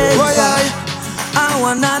vapor. I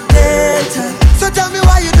wanna date her. So tell me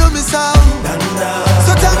why you do me so.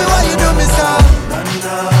 So tell me why you do me so.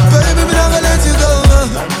 Baby, me not gonna let you go.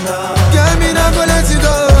 Girl, me not gonna let you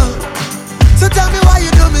go. So tell me why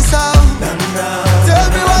you do me so. Tell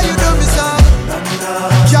me why you do me so.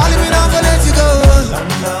 Charlie, me not gonna let you go.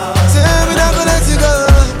 Tell me not gonna let you go.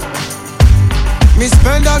 Me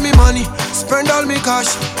spend all me money, spend all me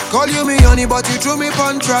cash. Call you me honey, but you threw me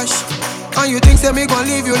pon trash. And you think say me gon'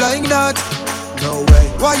 leave you like that? No way.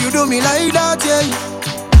 Why you do me like that, yeah?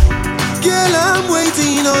 Girl, I'm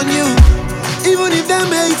waiting on you, even if them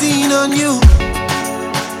hating on you.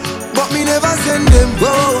 But me never send them,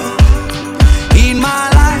 whoa. In my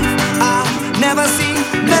life, I've never seen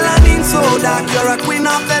melanin so dark. You're a queen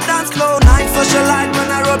of the dance floor. Night socialite when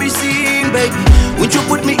I rubbish scene, baby. Won't you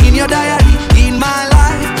put me in your diary? In my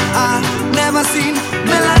life, I've never seen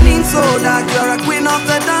melanin so dark. You're a queen of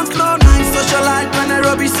the dance floor. Night socialite when I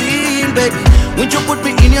rubbish scene, baby. Won't you put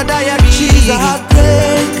me in your diary? She's a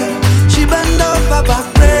heartbreaker, she bend over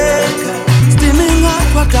backbreaker, steaming hot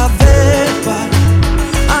water vapor.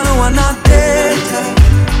 I don't wanna date her.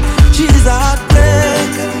 She's a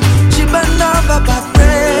heartbreaker, she bend over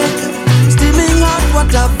backbreaker, steaming hot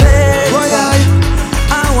water vapor.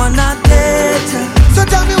 I wanna date her. So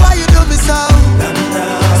tell me why you do me so.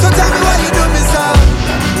 So tell me why you do me so.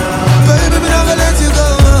 Baby, me not gonna let you go.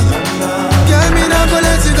 Girl, me not gonna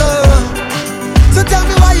let you go. So tell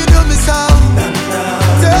me why you do me so.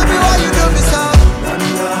 Tell me why you do me so.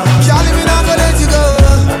 Charlie, me not gonna let you go.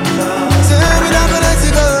 Tell me not gonna let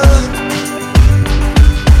you go.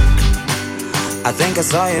 I think I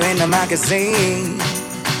saw you in the magazine,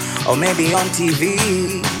 or maybe on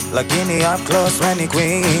TV. Looking up close when you're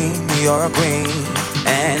queen, you're a queen.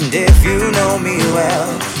 And if you know me well,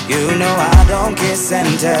 you know I don't kiss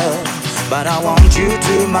and tell, but I want you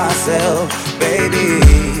to myself, baby.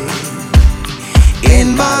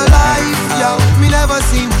 In my life, yo, me never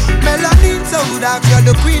seen melanin so dark. You're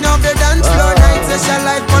the queen of the dance floor. Night session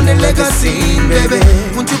light on the legacy, baby.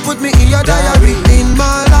 Won't you put me in your diary? In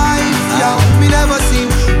my life, yo, me never seen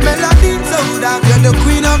melanin so dark. You're the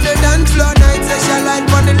queen of the dance floor. Night session light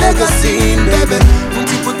on the legacy, baby. Won't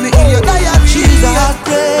you put me in your diary? She's a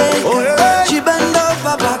heartbreaker, she bend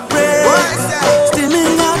over backbreaker,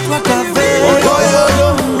 steaming hot water vapor.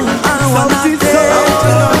 I wanna date her.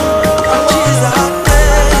 She's a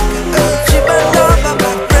heartbreaker, she bend over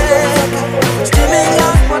backbreaker, steaming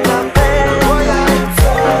hot water vapor.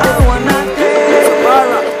 I wanna date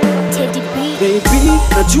her. Baby,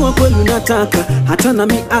 najua kweli unataka unataka, hata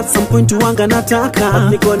nami at some point wanga nataka.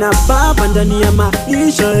 Niko na baba ndani ya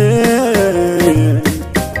maisha,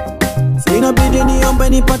 inabidi niombe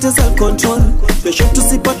nipate self control, kesho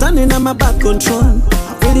tusipatane na bad control.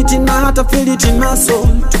 I feel it in my heart, I feel it in my soul.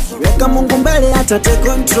 Tukiweka Mungu mbele hata take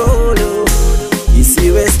control.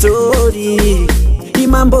 Isiwe story, hii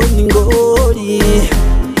mambo ni ngori.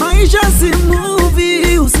 Maisha si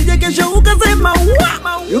movie, usije kesho ukasema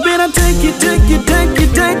wow. You better take it, take it, take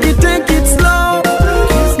it, take it, take it slow.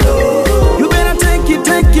 You better take it,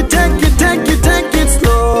 take it, take it, take it, take it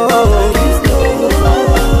slow.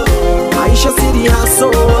 Maisha serious, so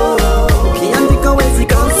kiandika wezi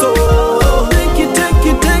kanso. Take it, take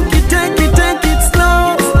it, take it, take it, take it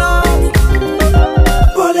slow, slow.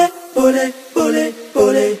 Pole, pole, pole,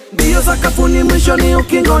 pole. Bio sakafuni mwisho ni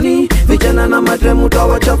ukingoni. Vijana na madremu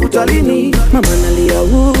tawacha kutalini. Mama nalia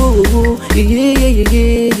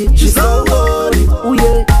yeah. She's so worried,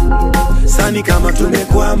 yeah. Sani kama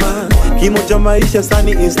tumekwama, kimo cha maisha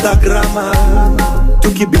sani Instagrama.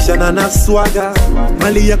 Tukibishana na swaga,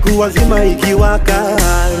 mali ya kuwazima ikiwaka.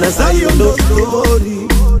 Na sayo ndo story,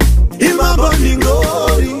 imambo ni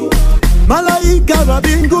ngori. Malaika wa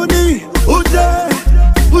binguni, uje.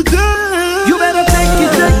 You better take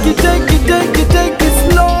it, take it, take it, take it, take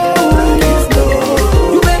it slow.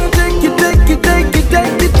 You better take it, take it, take it,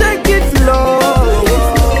 take it, take it slow.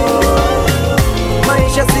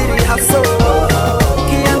 Maisha siri haso,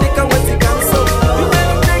 kiandika wezi kanso. You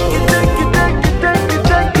better take it, take it, take it, take it,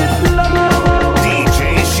 take it slow. DJ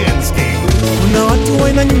Shinski. Kuna watu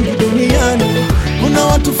waina nyingi duniani, kuna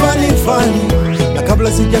watu fani. Na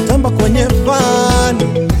kabla sijatamba kwenye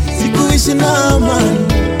fani, sikuishi na amani.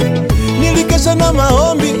 Nilikesha na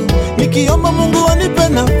maombi, nikiomba Mungu anipe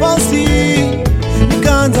nafasi.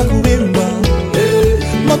 Nikaanza kuimba,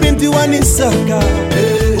 mabinti wanisaka,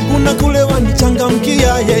 kuna kule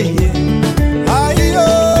wanichangamkia Ayo,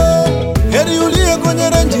 heri ulie kwenye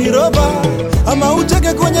Range Rover, ama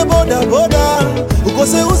ucheke kwenye boda boda.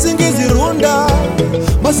 Ukose usingizi runda,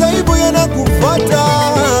 masaibu yanakufuata.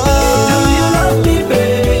 Do you love me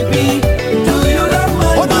baby? Do you love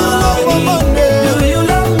my money? Do you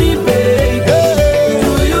love me baby?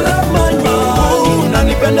 Do you love my money?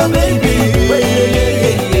 Unanipenda baby?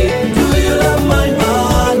 Do you love my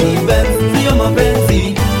money? Benzi ya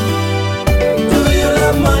mapenzi. Do you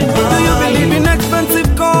love my money? Do you believe in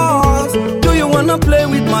expensive cars? Do you wanna play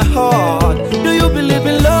with my heart? Do you believe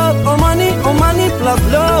in love or money plus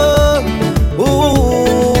love?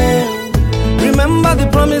 Ooh. Remember the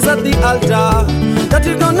promise at the altar, that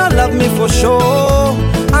you're gonna love me for sure.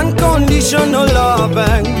 Unconditional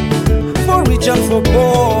loving, for rich and for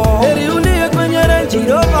poor. Heri ulie kwenye Range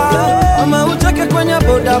Rover, ama ucheke kwenye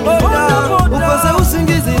boda boda. Ukose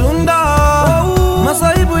usingizi runda,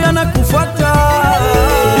 masaibu yanakufuata.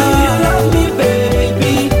 Do you love me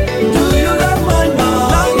baby? Do you love my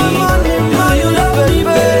money? Do you love me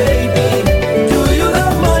baby? Do you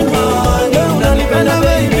love my money? Unanipenda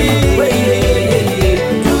baby?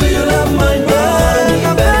 Do you love my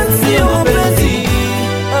money? Benzi ya mapenzi.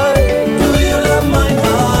 Do you love my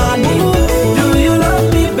money? Do you love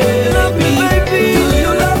me baby? Do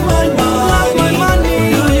you love my money?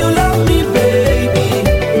 Do you love me baby?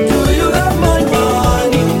 Do you love my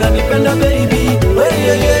money?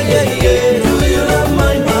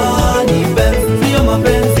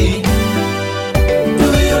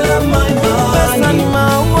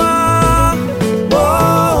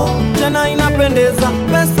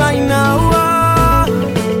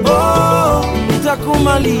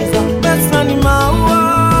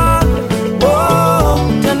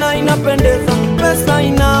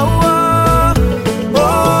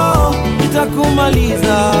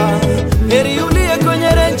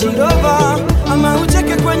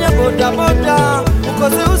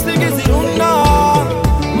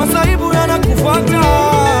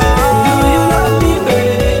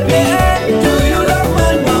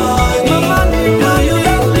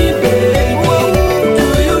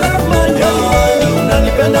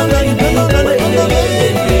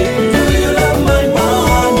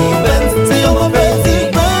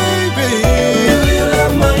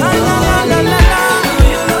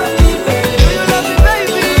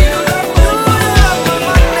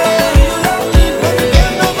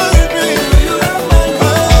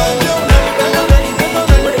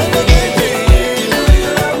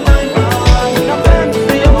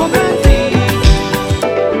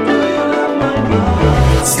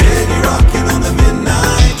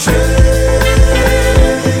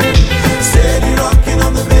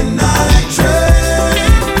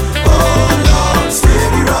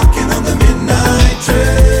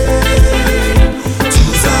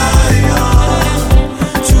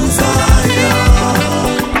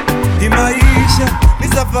 maisha ni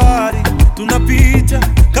safari tunapita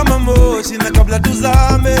kama moshi, na kabla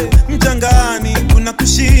tuzame mchangani kuna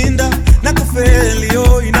kushinda na kufeli.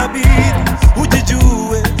 Oh, inabidi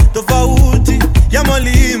ujijue tofauti ya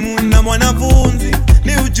mwalimu na mwanafunzi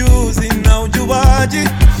ni ujuzi na ujuaji.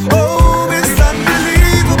 Oh, it's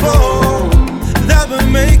unbelievable that we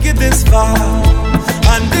make it this far,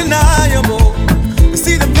 undeniable. We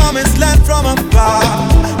see the promised land from afar,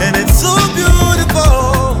 and it's so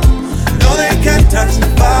beautiful. No, they can't touch the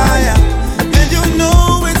fire, and you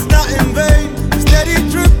know it's not in vain. We're steady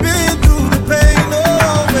dripping through the pain.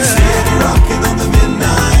 Oh, man. Steady rocking on the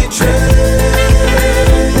midnight train.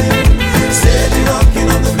 Steady rocking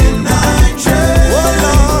on the midnight train. Oh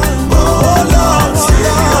Lord, oh Lord,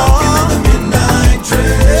 steady rocking on the midnight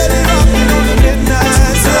train. Steady rocking on the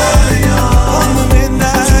midnight train. On the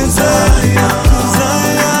midnight train.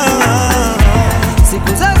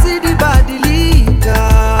 Siku zazidi badilika,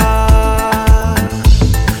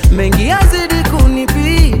 mengi yazidi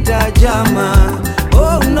kunipita jama.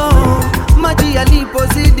 Oh no, maji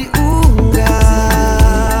yalipozidi unga,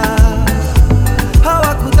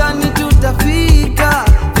 hawakudhani tutafika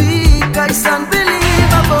fika. It's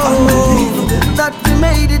unbelievable that we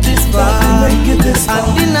made it this far,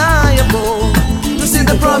 undeniable to see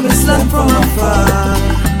the promised land from afar.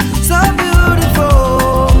 So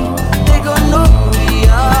beautiful, they gon' know who we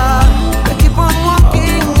are. They keep on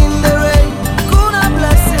walking in the rain, kuna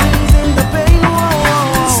blessings in the pain.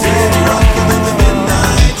 Whoa. Steady rocking on the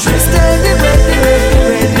midnight train. Steady, ready, ready,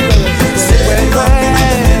 ready. Steady rocking on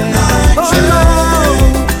the midnight train.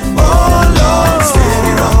 Oh Lord,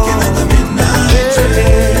 Steady rocking on the midnight train.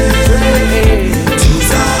 To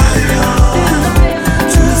Zion,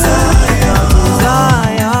 to Zion.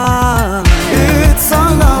 Zion. It's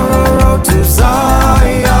on our road to Zion.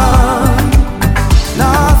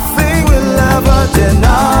 Nothing will ever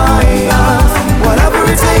deny us. Whatever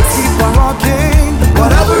it takes, keep on rocking.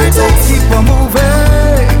 Whatever it takes, keep on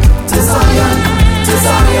moving. To Zion, to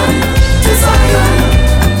Zion, to Zion.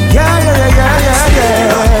 Yeah, yeah, yeah, yeah, yeah,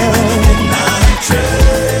 yeah.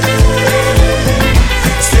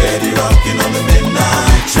 Steady rocking on the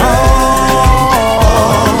midnight train. Oh,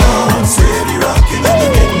 steady rocking on the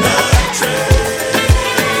midnight train.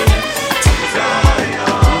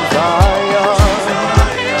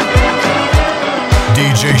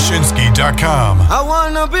 DJShinsky.com. I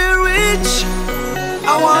wanna be rich,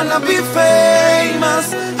 I wanna be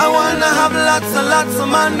famous, I wanna have lots and lots of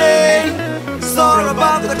money. Soar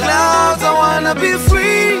above the clouds, I wanna be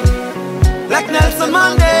free, like Nelson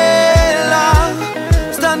Mandela.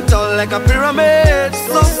 Stand tall like a pyramid,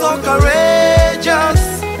 so courageous.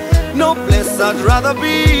 No place I'd rather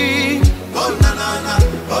be. Oh na na na,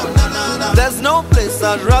 oh na na na. There's no place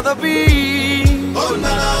I'd rather be. Oh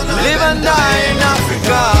na na na. Live and die in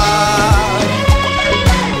Africa.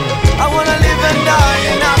 I wanna live and die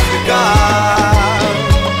in Africa.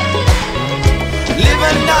 Live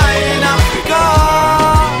and die in Africa.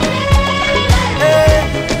 Hey,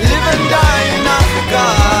 live and die in Africa.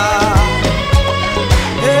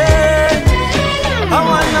 Hey, I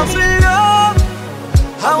wanna feel love.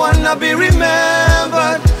 I wanna be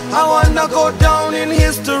remembered. I wanna go down in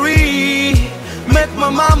history. Make my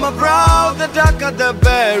mama proud. The darker the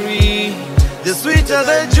berry, the sweeter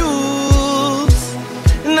the juice.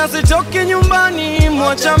 Na sitoke nyumbani,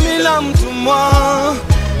 mwacha mila mtumwa.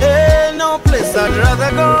 Hey, no place I'd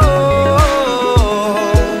rather go.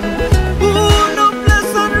 Ooh, no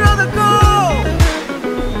place I'd rather go.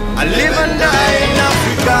 I live and die in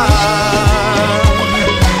Africa.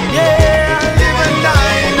 Yeah, I live and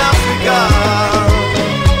die in Africa.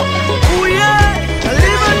 Ooh, yeah, I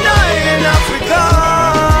live and die in Africa.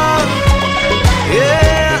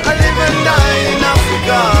 Yeah, I live and die in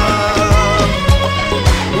Africa.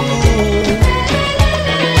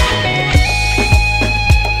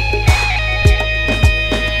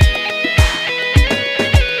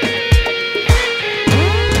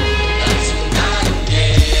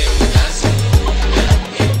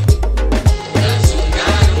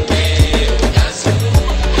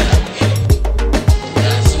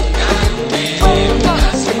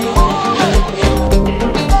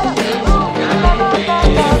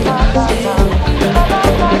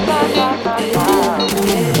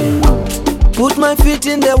 Put my feet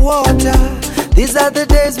in the water. These are the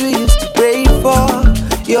days we used to pray for.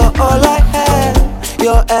 You're all I have.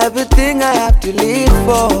 You're everything I have to live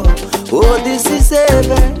for. Oh, this is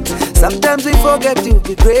heaven. Sometimes we forget to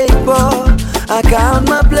be grateful. I count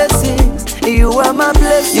my blessings. You are my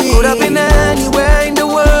blessing. You could have been anywhere in the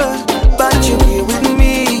world, but you're here with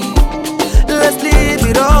me. Let's leave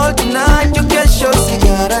it all tonight. You can show see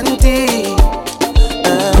guarantee.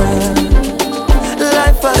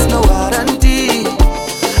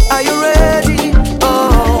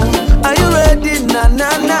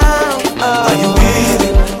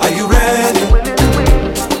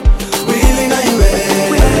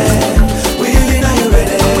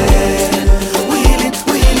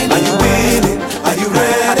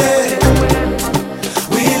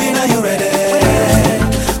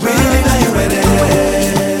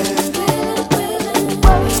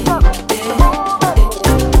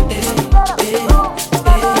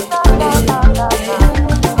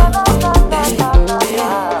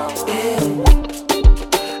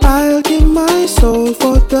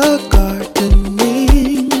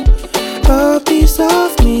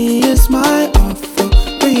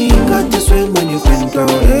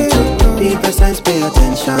 pay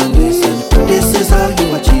attention. Listen, this is how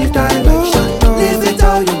you achieve direction. Live it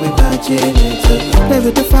how you imagine it. Play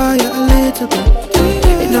with the fire a little bit.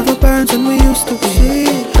 It never burns when we used to be.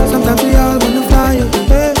 Sometimes we all wanna fly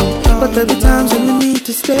away, but there be times when we need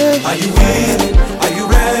to stay. Are you willing? Are you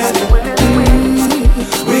ready?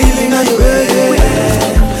 Willing, are you ready?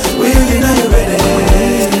 Willing, are you ready?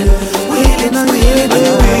 Willing, are you ready?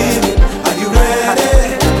 Are you ready?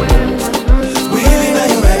 Willing, are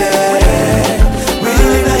you ready?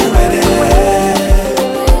 Willing, are you ready?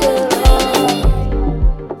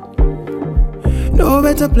 No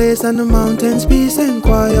better place than the mountains, peace and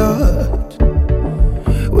quiet.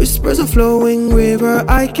 Whispers of flowing river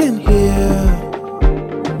I can hear.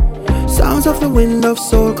 Sounds of the wind of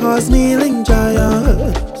soul cause kneeling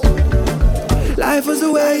giants. Life was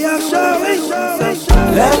a way of showing.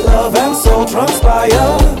 Let love and soul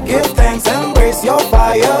transpire. Give thanks, embrace your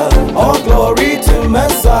fire. All glory to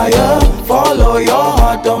Messiah. Follow your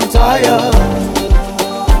heart, don't tire.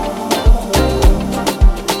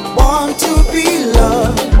 Want to be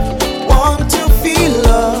loved, want to feel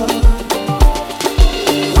love.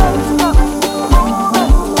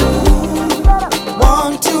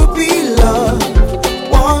 Want to be loved,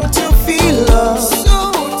 want to feel love.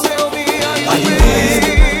 So tell me, are you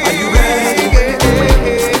ready? Are you ready?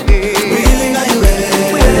 Willing, are you ready?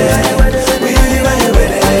 Willing, are you ready? Willing, are you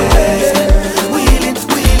ready? Willing, are you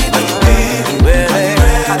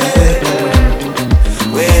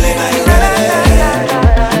ready?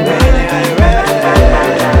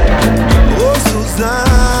 Oh,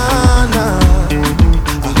 Suzanna,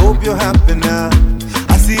 I hope you're happy now.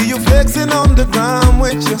 I see you flexing on the ground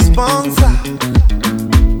with your sponsor.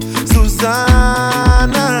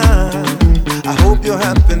 Susanna, I hope you're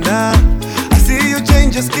happy now. I see you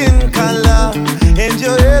change your skin color and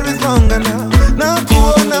your hair is longer now. Na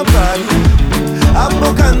kuona bali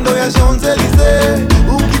hapo kando ya Champs-Elysees,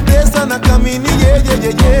 ukitesa na kamini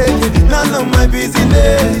none of my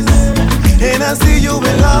business. And I see you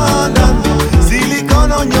in London,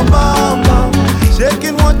 silicone on your mama,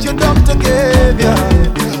 shaking what your doctor gave ya.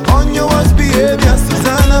 On your worst behavior,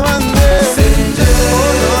 Suzanna Vande.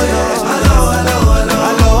 Hello, hello, hello,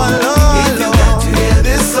 hello, hello. If you got to hear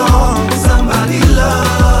this song, somebody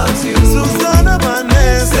loves you. Suzanna Vande.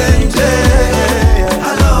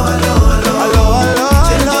 Hello, hello, hello, hello, hello.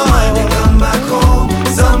 Change your mind and come back home.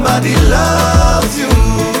 Somebody loves you.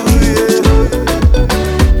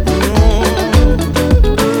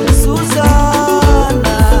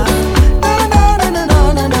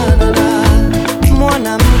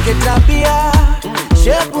 Tabia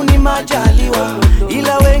shepu ni majaliwa,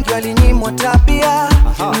 ila wengi walinyimwa tabia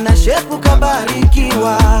na shepu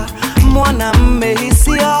kabarikiwa. Mwanamme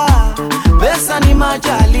hisia, pesa ni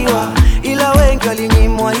majaliwa, ila wengi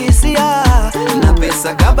walinyimwa hisia na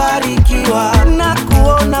pesa kabarikiwa. Na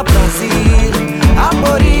kuona Brazil,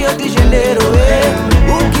 hapo Rio de Janeiro,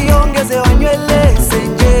 ukiongezewa nywele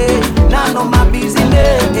senje, none of my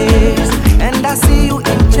business. And I see you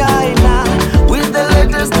in China with the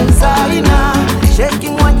latest designer,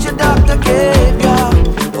 shaking what your doctor gave you.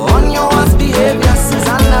 On your worst behavior,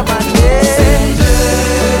 Suzanna Vande.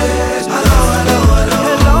 Hello, hello, hello,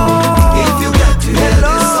 hello. If you get to hear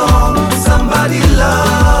this song, somebody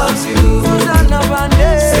loves you. Suzanna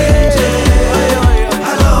Vande.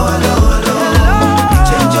 Hello, hello, hello.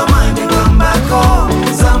 Change your mind and come back home.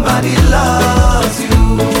 Somebody loves you.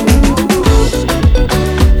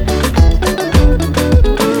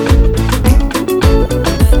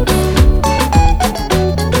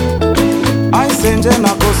 Aisenje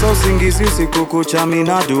nakosa usingizi usiku kucha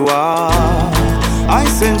mina dua.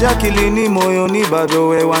 Aisenje akilini moyoni bado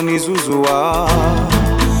we wanizuzua.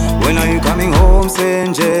 When are you coming home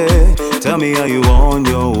Senje? Tell me are you on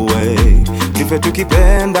your way? Kife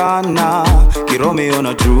tukipendana Kiromeo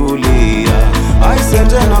na Julia.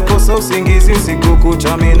 Aisenje nakosa usingizi usiku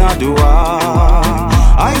kucha mina dua.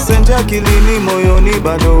 Aisenje akilini moyoni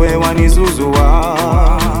bado we wanizuzua.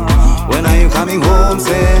 When are you coming home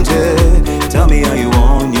Senje? Tell me are you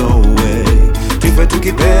on your way? Tufe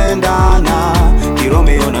tukipendana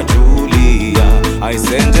Kiromeo na Julia. I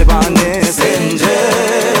Senje Bane Senje.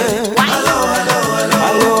 Hello, hello, hello,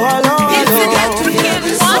 hello, hello. If you get to hear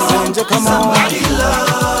this song, Senje, come on. Somebody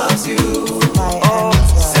loves you. Oh,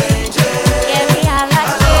 Senje. Yeah, me I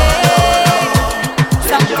like it.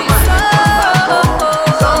 Something so.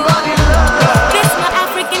 Somebody loves. This my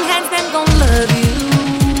African hands, them gon' love you.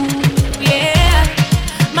 Yeah,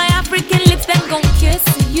 my African lips, them gon' kiss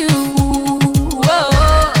you. Whoa,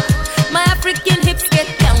 my African hips get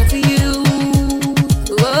down to you.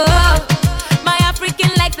 Whoa, my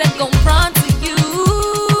African legs, them gon' run to you.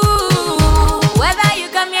 Whether you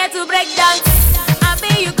come here to break dance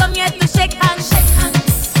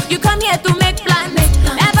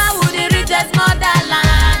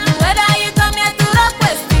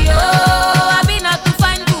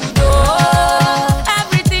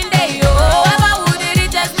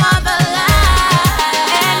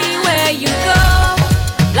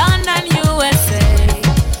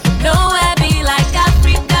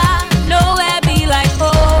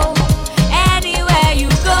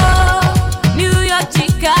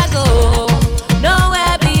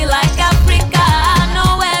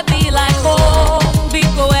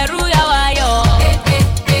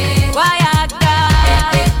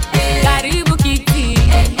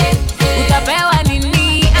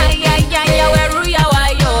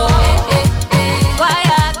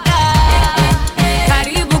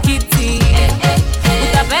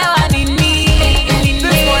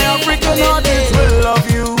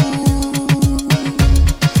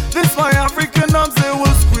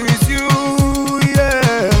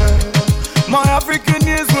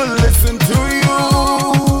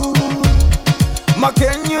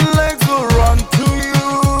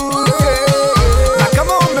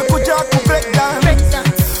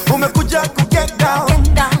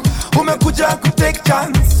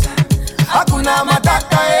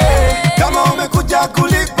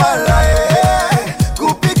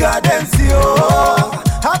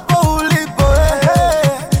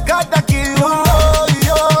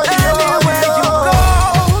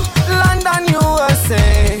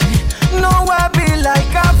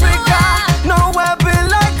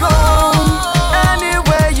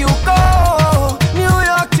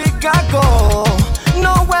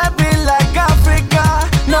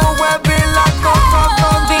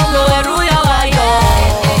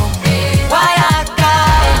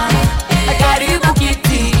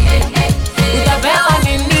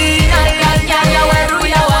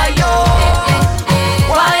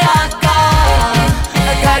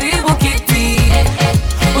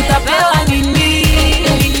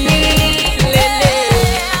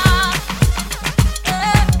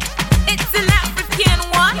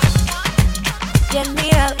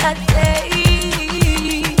Genial a day.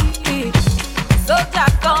 Soldier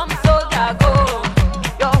come, soldier go.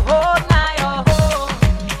 Your whole night, your whole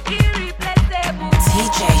irreplaceable.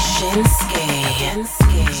 DJ Shinsuke.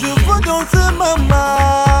 Je veux danser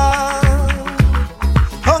maman.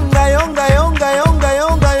 Honga, honga, honga, honga,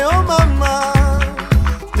 honga, oh mama.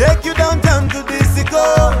 Take you downtown to disco.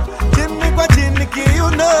 Chini kwa chini ki you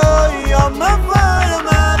know. You're my fire,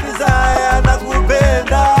 my desire.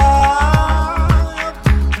 Nakupenda.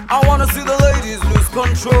 I wanna see the ladies lose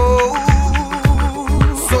control.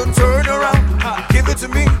 So turn around, give it to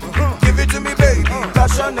me, baby,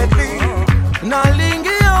 passionately.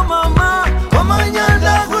 Nalingi yo mama. Mama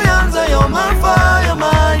nyanda kuyanza. You're my fire,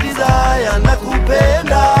 my desire.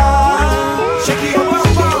 Nakupenda. Shake your bum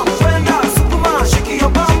bum, kwenda sukuma. Shake your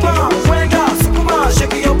bum bum, kwenda sukuma.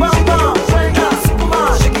 Shake your bum bum, kwenda sukuma.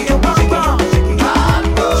 Shake your bum bum,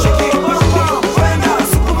 shake your bum bum, kwenda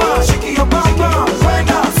sukuma. Shake your bum bum,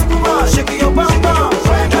 kwenda sukuma. Shake your bum bum,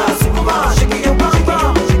 kwenda sukuma. Shake your bum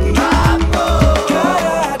bum.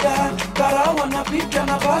 Karada, karawa na pika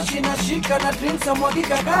na bashi na shika na drinks na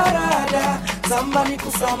mwagika karada. Samba ni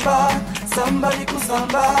kusamba, samba ni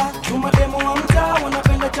kusamba. Tumademo wa mtaa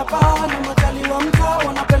wanapenda chapa na matali wa mtaa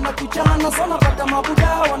wanapenda kuchana. So napata mabuda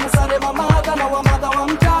wanasare mamadha na wamadha wa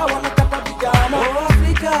mtaa wanakata vijana. Oh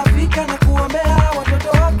Afrika, Afrika na kuombea watoto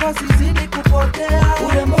wako sizidi kupotea.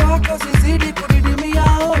 Urembo wako sizidi kudidimia,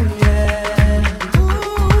 oh yeah.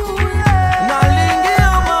 Nalingi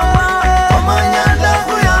yo mama. Mama nyanda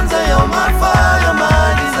kuyanza. You're my fire, my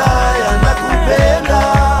desire. Nakupenda.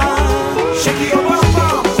 Shake your bum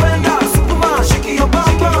bum, kwenda sukuma. Shake your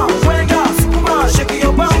bum bum, kwenda sukuma. Shake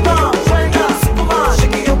your bum bum, kwenda sukuma.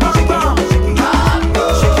 Shake your bum bum,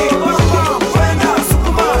 shake your bum bum, kwenda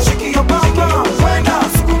sukuma. Shake your bum bum, kwenda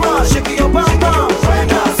sukuma. Shake your bum bum,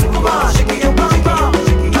 kwenda sukuma. Shake your bum bum.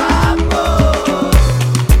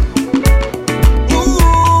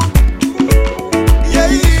 Yeah.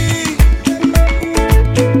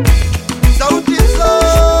 Sauti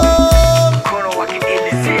Sol.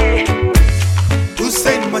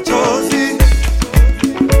 Hussein Machozi.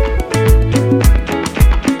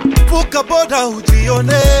 Vuka boda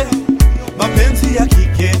ujione mapenzi ya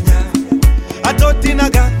Kikenya. Atoti na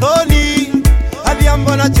Gathoni,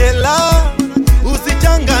 Adhiambo na Chela.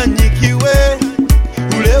 Usichanganyikiwe,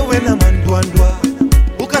 ulewe na mandwandwa,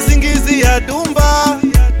 ukasingizia dumba,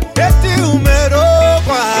 eti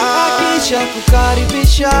umerogwa. Akisha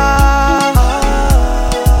kukaribisha,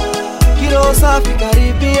 kilo safi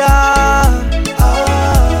karibia,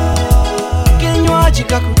 kinywaji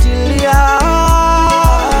kakutilia,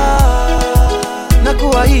 na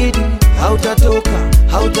kuahidi hautatoka,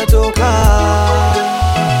 hautatoka.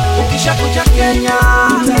 Ukisha kuja Kenya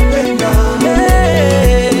utapenda,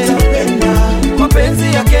 utapenda.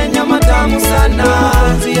 Mapenzi ya Kenya matamu sana,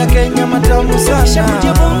 mapenzi ya Kenya matamu sana. Ukisha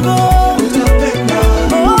kuja Bongo utapenda,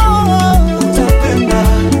 utapenda.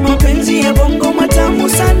 Mapenzi ya Bongo matamu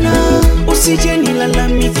sana. Usije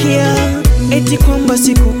nilalamikia eti kwamba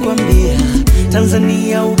sikukwambia.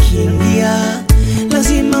 Tanzania ukiingia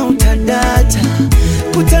lazima utadata.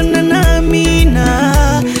 Kutana na Amina,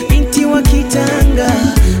 binti wa Kitanga,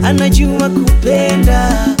 anajua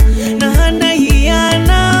kupenda na hana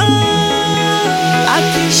hiana.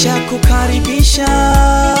 Akisha kukaribisha,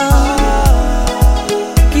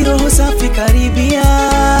 kiroho safi karibia,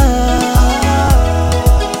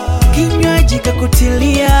 kinywaji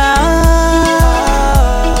kakutilia.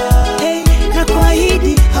 Hey, na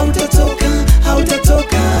kuahidi hautatoka,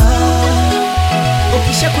 hautatoka.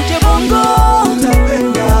 Ukisha kuja Bongo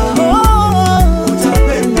utapenda,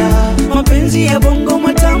 utapenda. Mapenzi ya Bongo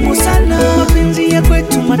matamu sana, mapenzi ya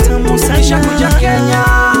kwetu matamu sana. Ukisha kuja Kenya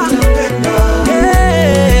utapenda,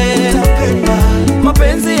 utapenda.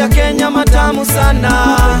 Mapenzi ya Kenya matamu sana,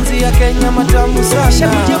 mapenzi ya Kenya matamu sana. Ukisha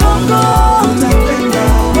kuja Bongo utapenda,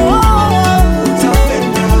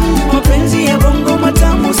 utapenda. Mapenzi ya Bongo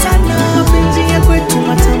matamu sana, mapenzi ya kwetu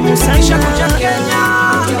matamu sana. Ukisha kuja Kenya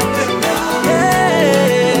utapenda,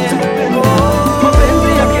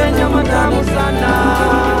 mapenzi ya Kenya matamu sana.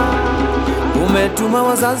 Umetuma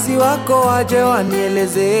wazazi wako waje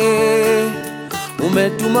wanieleze,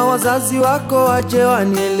 umetuma wazazi wako waje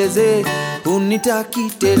wanieleze. Unitaki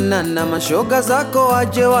tena na mashoga zako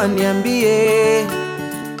waje waniambie,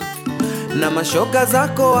 na mashoga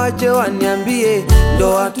zako waje waniambie,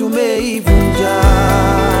 ndoa tumeivunja.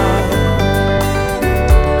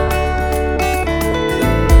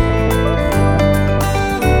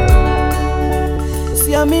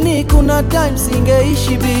 Siamini kuna time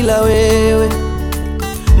singeishi bila wewe.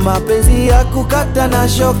 Mapenzi ya kukata na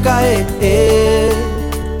shoka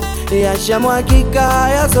yashamwagika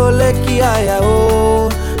yazolekia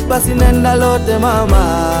yao, basi nenda lote mama,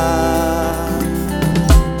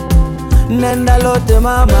 nenda lote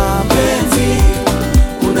mama. Penzi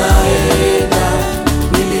unaenda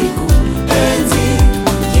nilikuenzi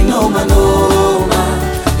kinoma noma,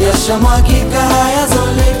 yashamwagika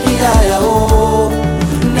yazolekia yao,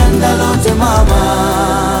 nenda lote mama.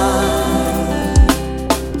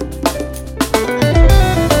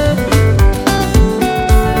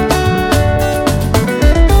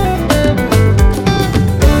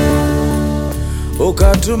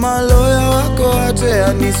 Ukatuma loya wako ate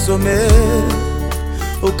anisome,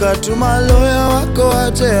 ukatuma loya wako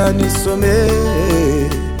ate anisome,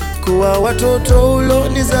 kuwa watoto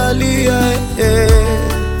ulonizalia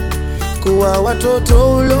kuwa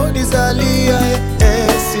watoto ulonizalia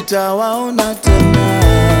sitawaona tena.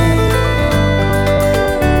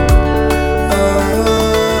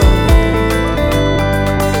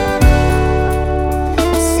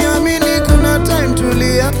 Siamini kuna time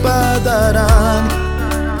tuliapa hadharani,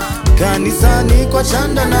 kanisani kwa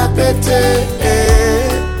chanda na pete,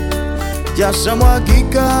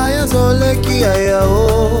 yashamwagika yazolekia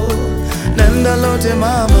yao, nenda lote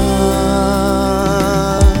mama,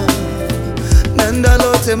 nenda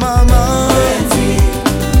lote mama. Penzi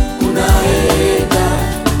unaenda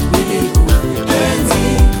nilikuenzi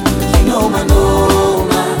kinoma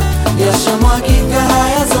noma, yashamwagika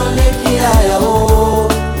yazolekia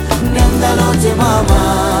yao, nenda lote mama.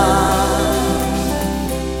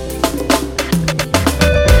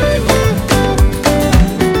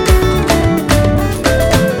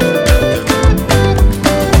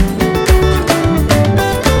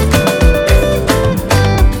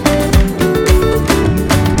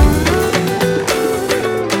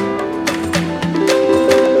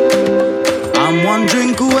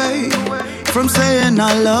 From saying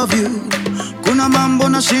I love you, kuna mambo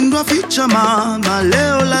nashindwa ficha mama,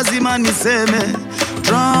 leo lazima niseme.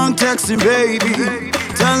 Drunk texting baby,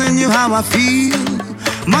 telling you how I feel.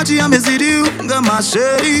 Maji yamezidi unga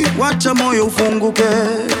masheri, wacha moyo ufunguke.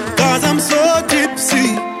 Cause I'm so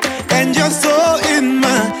tipsy and you're so in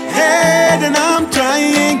my head, and I'm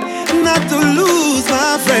trying not to lose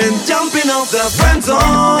my friend. Jumping off the friend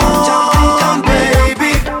zone,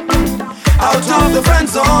 baby, out of the friend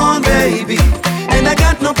zone, baby, and I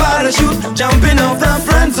got no parachute. Jumping off the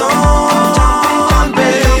friend zone,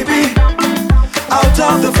 baby, out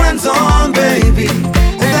of the friend zone, baby,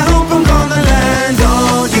 and I hope I'm gonna land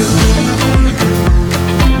on you.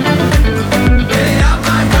 Hey, I'm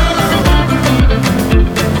my girl,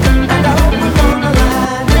 and I hope I'm gonna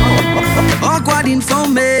land on you. Awkward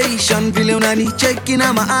information, vile unanicheki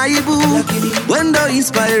na maaibu, wendo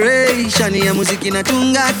inspiration ya muziki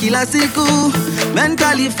natunga kila siku.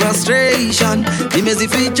 Mentally frustration,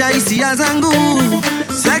 nimezificha hisia zangu.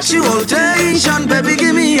 Sexual tension, baby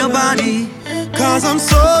give me your body. Cause I'm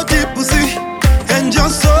so tipsy and you're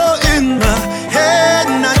so in my head,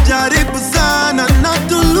 najaribu sana not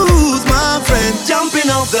to lose my friend. Jumping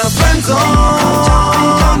off the friend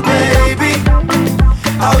zone, baby,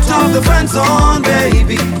 out of the friend zone,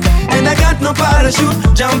 baby, and I got no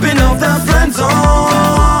parachute. Jumping off the friend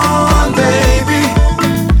zone, baby,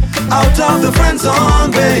 out of the friend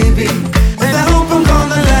zone, baby, and I hope I'm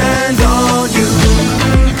gonna land on you.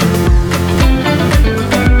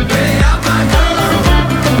 Hey, I'm my girl,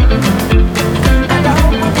 and I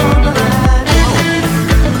hope I'm gonna land on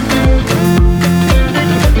you.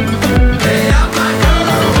 Hey, I'm my girl,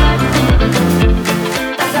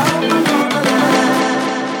 and I hope I'm gonna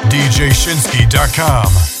land.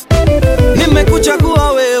 DJShinsky.com.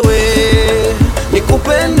 Nimekuchagua wewe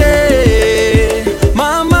nikupende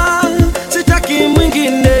mama, sitaki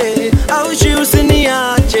mwingine, aushi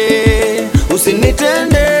usiniache,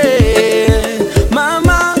 usinitende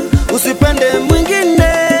mama, usipende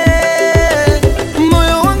mwingine.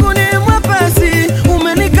 Moyo wangu ni mwepesi,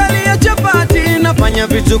 umenikalia chapati, nafanya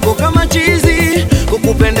vituko kama chizi,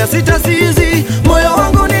 kukupenda sitasizi. Moyo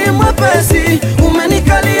wangu ni mwepesi,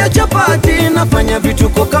 umenikalia chapati, nafanya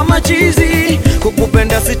vituko kama chizi,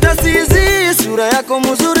 kukupenda sitasizi. Sura yako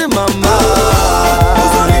mzuri mama,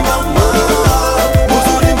 mzuri mama,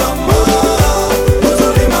 mzuri mama,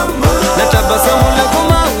 mzuri mama, na tabasamu lako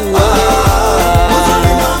maua,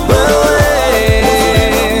 mzuri mama,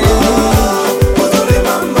 mzuri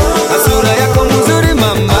mama, sura yako mzuri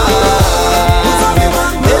mama, mzuri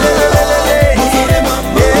mama,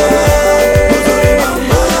 mzuri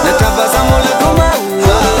mama, na tabasamu lako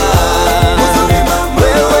maua, mzuri mama,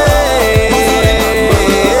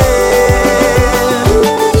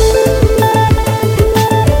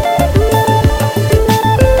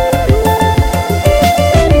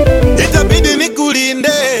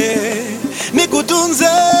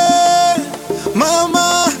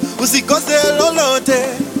 Mama, usikose lolote,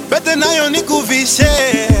 pete nayo nikuvishe,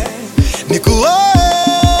 nikuoe.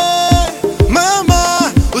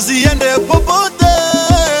 Mama, usiende popote,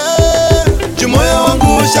 moyo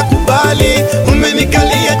wangu ushakubali,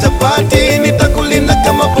 umenikalia chapati, nitakulinda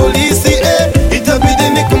kama polisi, itabidi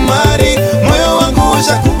nikumari. Moyo wangu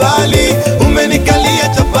ushakubali, umenikalia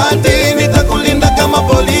chapati, nitakulinda kama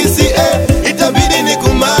polisi, itabidi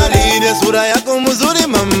nikumari. Ile sura yako mzuri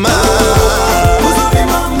mama, mzuri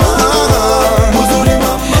mama, mzuri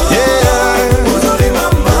mama, yeah, mzuri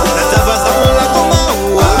mama. Natabasamu lako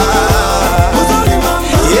maua, mzuri mama,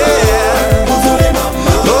 yeah, mzuri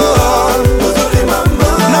mama, oh, mzuri mama.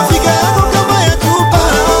 Nafika yako kama ya chupa,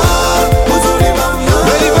 mzuri mama,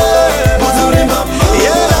 baby, mzuri mama,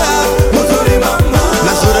 yeah, mzuri mama.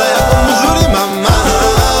 Na sura yako mzuri mama,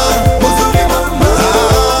 mzuri mama,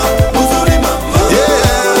 mzuri mama, yeah.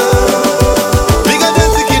 Piga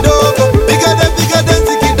dance kidogo, piga dance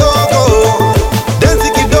kidogo, dance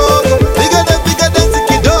kidogo, piga dance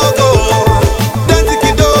kidogo, dance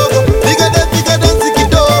kidogo, piga dance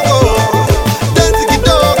kidogo, dance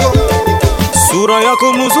kidogo. Sura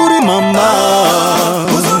yako mzuri mama,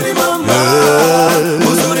 Mzuri mama,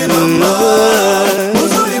 mzuri mama,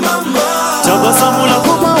 mzuri mama. tabasamu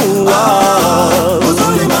lako maua,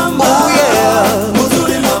 Mzuri mama, oh yeah,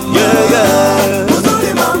 mzuri mama, yeah, yeah.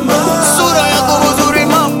 mzuri mama. Sura yako mzuri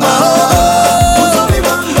mama, Mzuri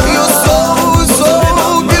mama, you're so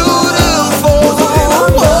beautiful, mzuri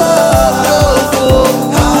mama,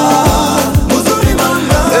 mzuri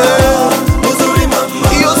mama.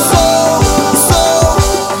 you're so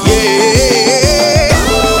yeah.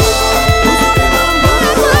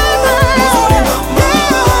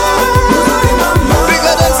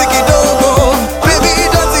 Piga dance kidogo, baby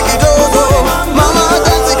dance kidogo, mama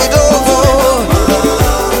dance kidogo.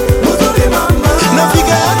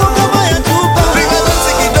 Nafika yako kama ya chupa, Piga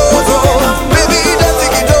dance kidogo, baby dance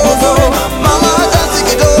kidogo, mama dance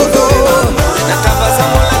kidogo. Na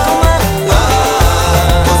tabasamu lako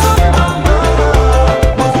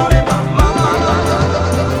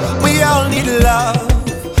we all need love,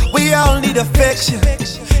 we all need affection.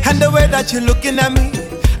 And the way that you're looking at me,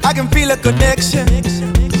 I can feel a connection.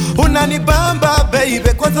 Unanibamba baby,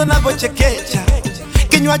 kwanza unavyochekecha,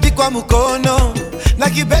 kinywaji kwa mkono na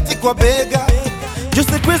kibeti kwa bega.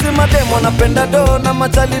 Jusi kwizi mademo anapenda do na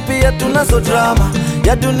machali pia tunazo drama.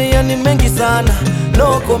 Ya dunia ni mengi sana,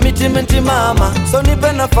 no commitment mama. So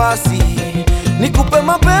nipe nafasi, nikupe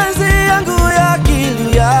mapenzi yangu ya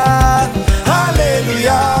kilia.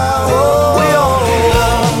 Hallelujah, Oh, yo,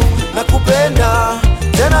 nakupenda,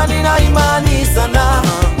 tena nina imani sana.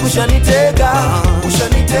 Ushanitega,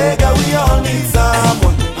 we all need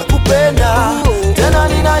someone. Nakupenda, tena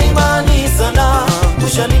nina imani sana.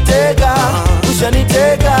 Ushanitega,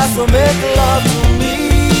 so make love to me.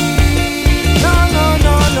 No,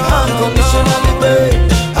 unconditionally, babe.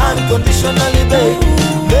 Unconditionally, babe.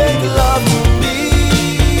 Make love to me.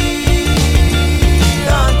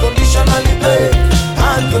 Unconditionally, babe.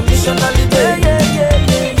 Unconditionally, babe.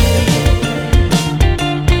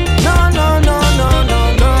 No.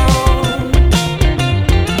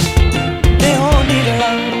 They all need a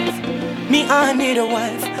love. Me, I need a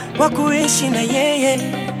wife. Wakuishi na yeye.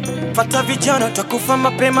 Fata vijana takufa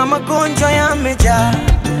mapema, magonjwa yamejaa.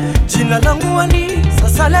 Jina langu wali,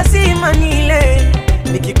 sasa lazima nile.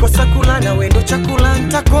 Nikikosa kula na wendo chakula,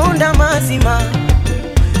 nitakonda mazima.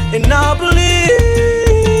 And I believe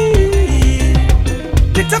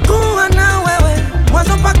nitakuwa na wewe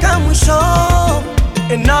mwanzo mpaka mwisho.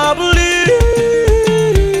 And I believe,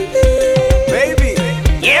 baby,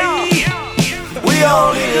 yeah, we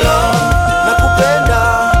all need love.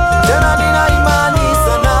 Nakupenda, tena nina imani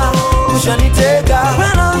sana. Ushanitega, we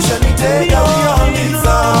all need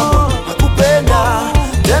some. Nakupenda,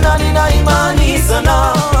 tena nina imani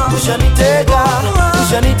sana. Ushanitega,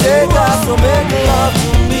 so make love to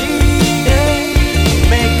me.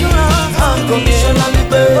 Make love unconditionally,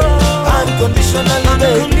 babe. Unconditionally,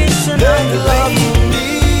 babe. Make love to me.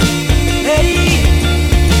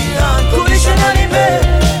 Unconditionally, babe.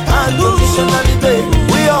 Unconditionally, babe.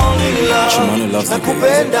 We all need love.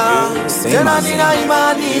 Nakupenda, tena nina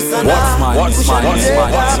imani sana.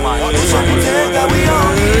 Ushanitega, we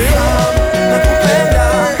all need love. Nakupenda,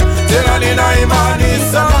 tena nina imani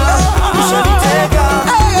sana. Ushanitega,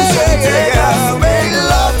 so make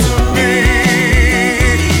love to me.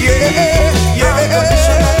 Yeah.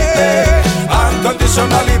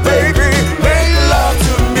 Unconditionally, baby. Make love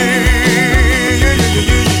to me.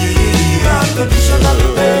 Yeah. Unconditionally,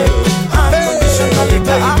 baby. Unconditionally,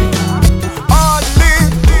 baby.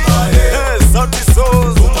 Sauti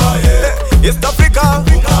East Africa,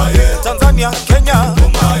 Tanzania. Tanzania, Kenya,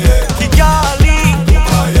 Kigali,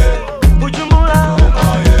 Bujumbura,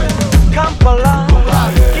 Kampala.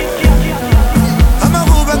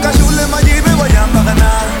 Amakuba kashule majibe wayambakana,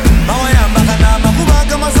 mawayambakana, makuba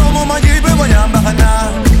kama somo majibe wayambakana,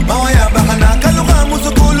 mawayambakana, kaluka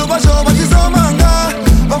musukulu basho bashisomanga,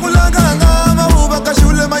 bakulanganga, makuba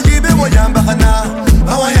kashule majibe wayambakana,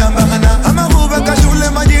 mawayambakana, amakuba kashule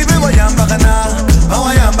majibe wayambakana,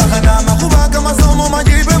 mawayambakana, makuba kama somo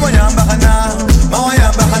majibe wayambakana,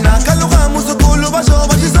 mawayambakana, kaluka musukulu basho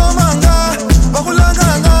bashisomanga,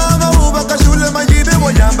 bakulanganga, makuba kashule majibe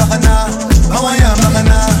wayambakana,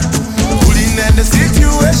 mawayambakana. In the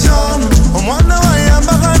situation, omwana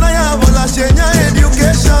wayambakana yabola shenya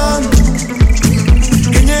education.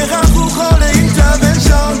 Kenyera kukhole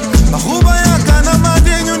intervention, mahuba yakana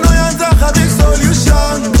madinyu no yanza big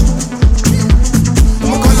solution.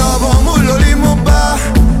 Mukolobo muloli muba,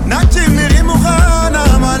 nachimiri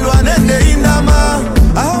mukhana malwa nende indama.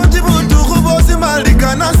 Ahonji buntu kubosi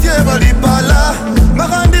malika nasye balipala,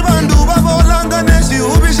 makandi bandu babolanga neshi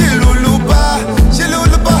ubishi lulupa,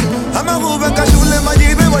 shilulupa. Amakuba kashule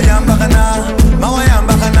majibe wayambakana,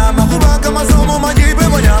 mawayambakana, makuba kama somo majibe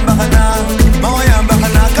wayambakana,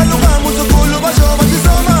 mawayambakana, kaluka musukulu basho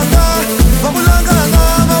bashisomanga, bakulanganga,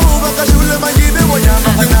 makuba kashule majibe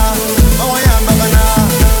wayambakana, mawayambakana.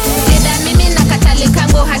 Dida mimi na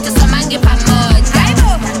katalikangu hatusomangi pamoja,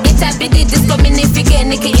 itabidi disco minifike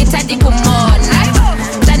nikihitaji kumona.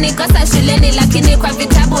 Tanikosa shuleni lakini kwa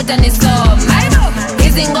vitabu utanisoma.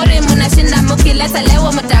 Hizi ngori munashinda mukileta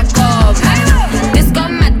leo mutakoma. Disco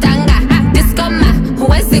matanga, disco ma,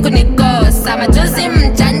 huwezi kunikosa. Majozi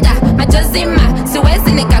mjanja, majozi ma,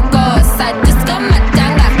 siwezi nikakosa. Disco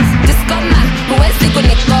matanga, disco ma, huwezi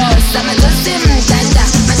kunikosa. Majozi mjanja,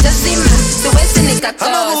 majozi ma, siwezi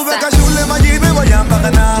nikakosa. Amakuba kashule majibe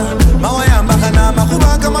wayambakana, mawayambakana,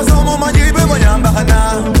 makuba kama somo majibe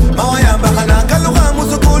wayambakana, mawayambakana, kaluka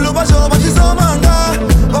musukulu basho bashisomanga,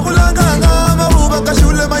 bakulanganga, makuba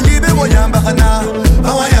kashule majibe wayambakana,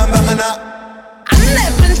 mawayambakana.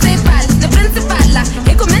 The principal,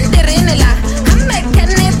 he commented la. I'm a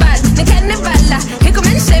cannibal, he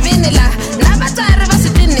commented la. Nabatara was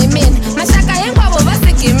in mean. Mashaka yengwa was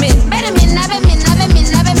a mean. Better me nave.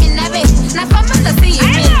 Na papa the see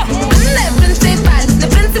me. I'm the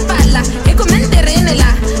principal, he commented la.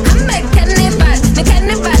 I'm a cannibal,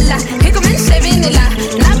 he commented la.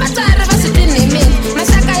 Nabatara was in mean.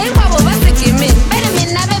 Mashaka yengwa was a mean. Better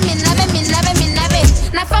me nave.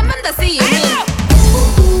 Na papa the see me.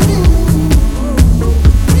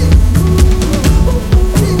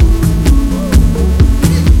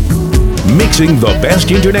 Mixing the best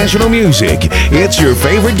international music. It's your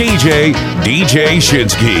favorite DJ, DJ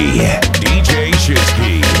Shinsky. DJ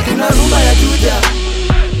Shinsky. Kuna rumba ya Juja,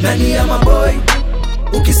 nani ya maboy.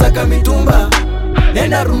 Ukisaka mitumba,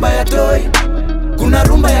 nenda rumba ya Toy. Kuna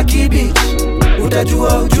rumba ya Kibi,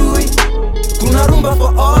 utajua ujui. Kuna rumba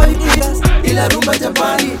for all niggas, ila rumba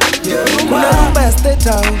Japani. Kuna rumba ya State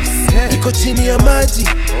House, iko chini ya maji.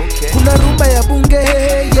 Kuna rumba ya bunge,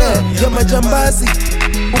 ya majambazi.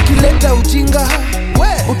 Ukileta ujinga,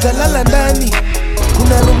 utalala ndani.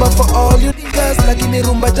 Kuna rumba for all you niggas, lakini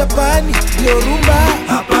rumba Japani. Yo rumba,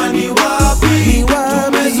 hapa ni wapi?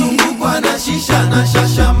 Tumezungukwa na shisha na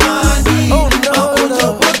shashamani.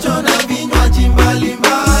 Mapochopocho na vinywaji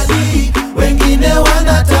mbalimbali. Wengine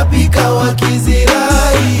wanatapika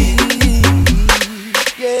wakizirai.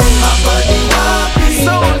 Hapa ni wapi?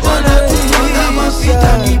 Wanatutonga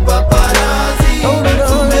mapita kipaparazi.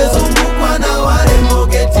 Tumezungukwa na warembo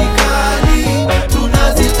getikali.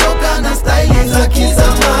 Tunazitoka na staili za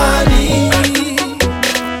kizamani.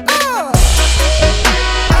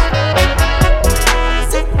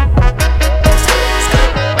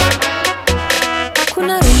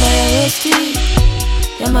 Kuna rumba ya Westi,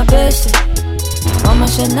 ya mabeste, wa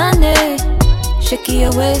mashanane, sheki ya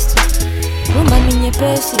Westi. Rumba ni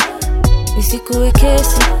nyepesi, isikuwe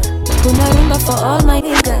kesi. Kuna rumba for all my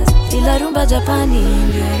niggas, ila rumba Japani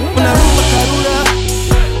ndio rumba. kuna rumba Karura,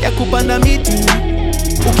 ya kupanda miti.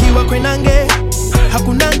 Ukiwa kwenange,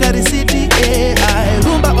 hakunanga risiti.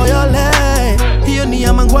 Rumba Oyole, hiyo ni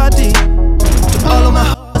ya Mangwati. To all of my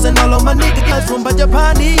hoes and all of my niggas, rumba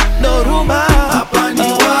Japani, no rumba. Hapa ni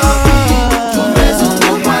wapi?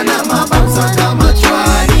 Tumezungukwa na mabamsa kama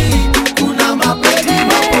chwani. Kuna mapedi,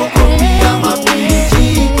 mapoko, pia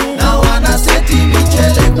mapiji. Na wanaseti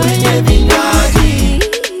michele kwenye vinywaji.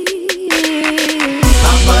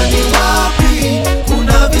 Hapa ni wapi?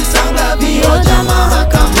 Kuna visanga vioja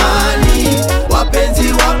mahakamani. Wapenzi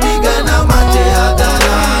wapigana mate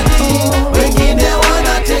hadharani. Wengine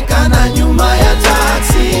wanatekana nyuma ya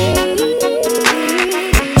taksi.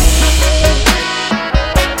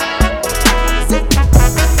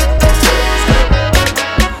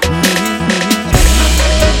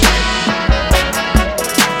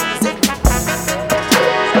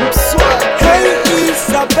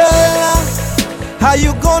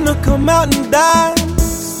 wanna come out and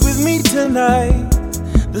dance with me tonight?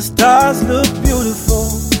 The stars look beautiful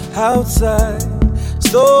outside,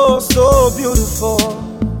 so, so beautiful.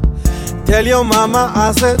 Tell your mama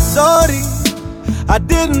I said sorry, I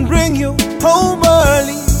didn't bring you home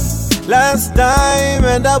early last time,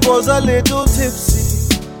 and I was a little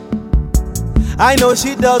tipsy. I know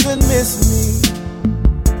she doesn't miss me,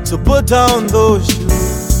 so put on those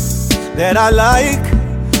shoes that I like,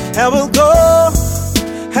 and we'll go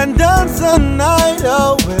and dance the night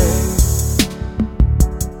away.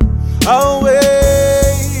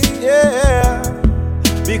 Away, yeah.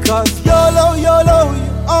 Because YOLO, YOLO, you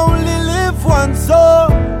only live once, so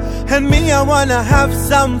and me, I wanna have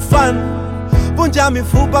some fun. Punja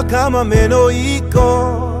mifupa kama meno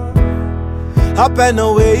iko. Up and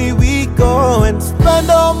away we go, and spend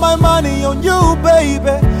all my money on you,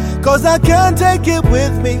 baby. Cause I can't take it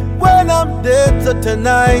with me when I'm dead. So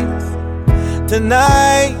tonight,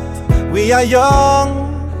 tonight, we are young,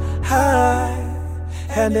 high,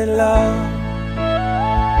 and in love.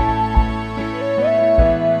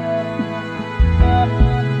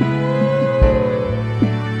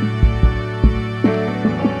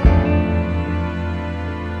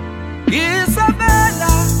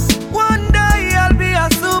 Isabella, one day I'll be a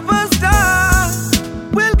superstar.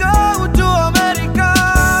 We'll go to America,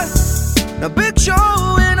 a big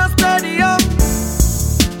show in a stadium.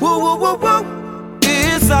 Woo, woo, woo, woo.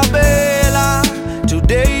 Isabella,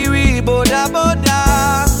 today we boda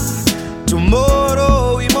boda,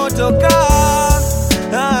 tomorrow we motorcar.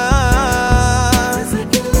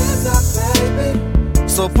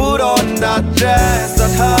 So put on that dress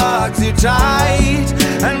that hugs you tight,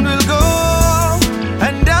 and we'll go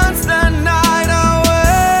and dance the night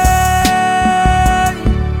away,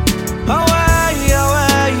 away,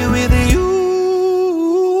 away with you.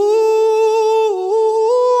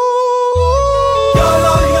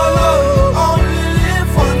 YOLO, YOLO, you only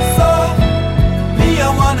live once, so me, I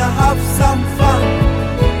wanna have some fun.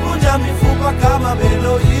 Punja mifupa kama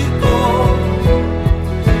meno iko.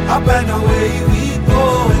 Up and away we go,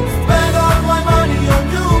 and spend all my money on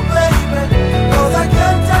you, baby. Cause I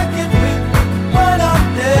can't take it with me when I'm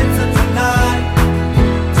dead. So tonight,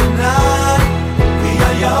 tonight, we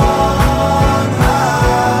are young,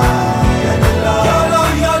 high, and in love. YOLO,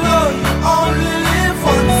 YOLO, you only live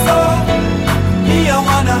once, so me, I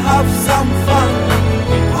wanna have some fun.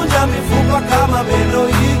 Punja mifupa kama meno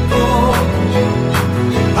iko.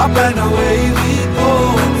 Up and away we go,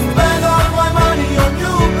 and spend all my money on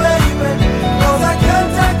you, baby. Cause I can't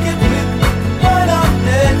take it with me when I'm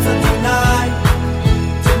dead. So tonight,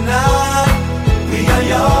 tonight, we are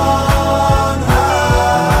young,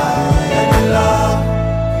 high, and in love.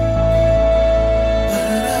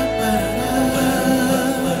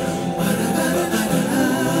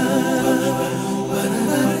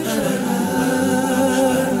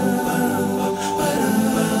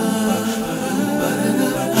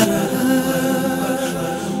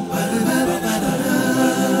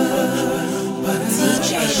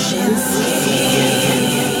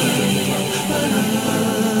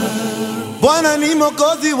 Bwana ni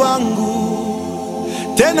mwokozi wangu,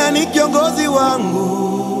 tena ni kiongozi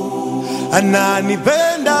wangu.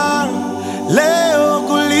 Ananipenda leo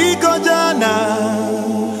kuliko jana,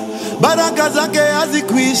 baraka zake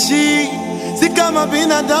hazikuishi, si kama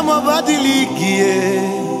binadamu abadilikie.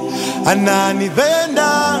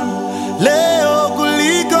 Ananipenda leo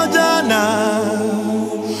kuliko jana,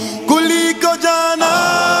 kuliko jana,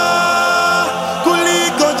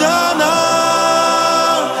 kuliko jana.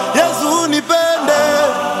 Yesu nipende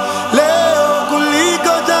leo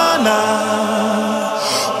kuliko jana,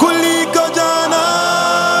 kuliko jana,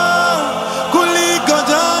 kuliko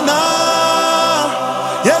jana.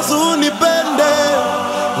 Yesu nipende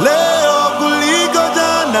leo kuliko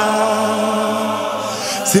jana.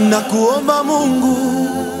 Sina kuomba Mungu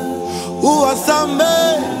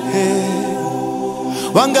uwasamehe,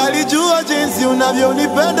 wangalijua jinsi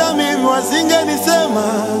unavyonipenda mimi wasingenisema.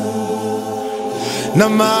 Na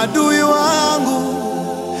maadui wangu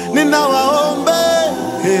ninawaombe,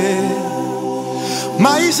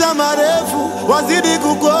 maisha marefu wazidi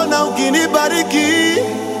kukuona ukinibariki.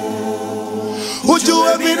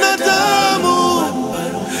 Ujue binadamu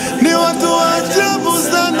ni watu wa ajabu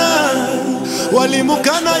sana,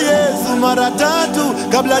 walimukana Yesu mara 3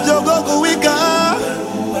 kabla jogoo kuwika.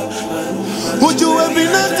 Ujue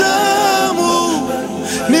binadamu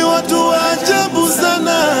ni watu wa ajabu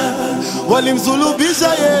sana, walimsulubisha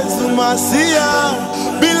Yesu Masia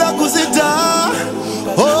bila kusita.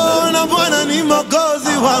 Oh, na Bwana ni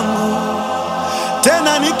mwokozi wangu,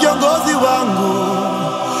 tena ni kiongozi wangu.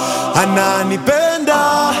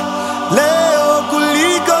 Ananipenda leo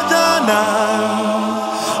kuliko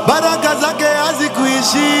baraka zake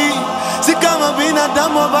hazikuishi, si kama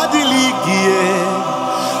binadamu abadilikie.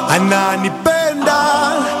 Ananipenda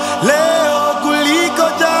leo kuliko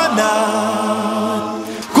jana,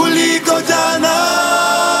 kuliko jana,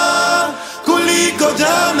 kuliko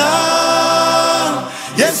jana.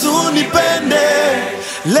 Yesu nipende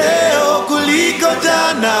leo kuliko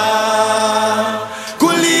jana,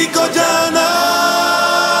 kuliko jana,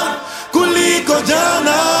 kuliko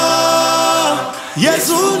jana.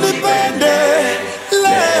 Yesu nipende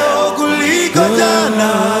leo kuliko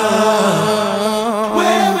jana.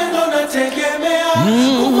 Wewe ndo nategemea,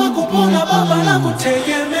 kufa kupona Baba na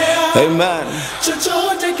kutegemea. Amen.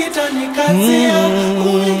 Chochote kitanikazia,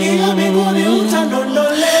 kuingia mbinguni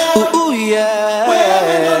utandondolea.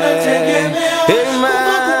 Wewe ndo nategemea, kufa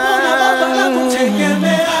kupona Baba na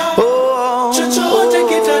kutegemea. Chochote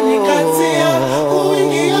kitanikazia,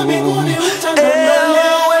 kuingia mbinguni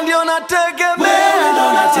utandondolea. Wewe ndio nategemea, wewe ndo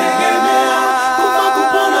nategemea, kufa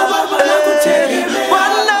kupona Baba na kutegemea.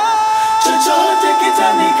 Chochote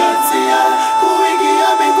kitanikazia, kuingia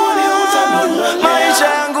mbinguni utandondolea. Maisha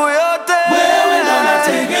yangu yote wewe ndo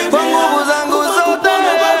nategemea, kwa nguvu zangu zote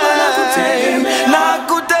Baba na kutegemea, na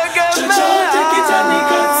kutegemea. Chochote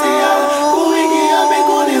kitanikazia, kuingia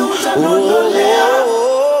mbinguni utandondolea.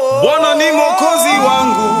 Bwana ni mwokozi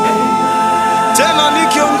wangu, tena ni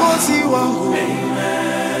kiongozi wangu.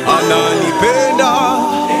 Ananipenda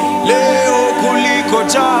leo kuliko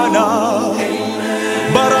jana,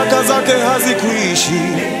 baraka zake hazikuishi,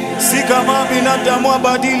 si kama binadamu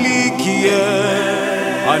abadilikie.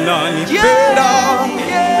 Ananipenda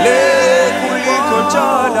leo kuliko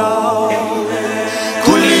jana,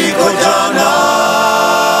 kuliko jana,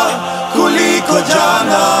 kuliko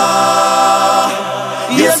jana.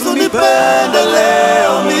 Yesu nipende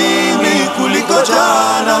leo mimi kuliko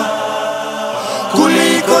jana,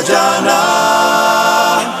 kuliko jana,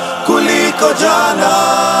 kuliko jana.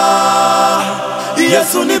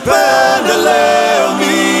 Yesu nipende leo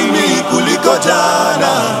mimi kuliko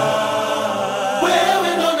jana. Wewe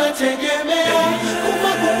ndo nategemea,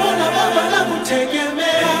 kufa kupona Baba na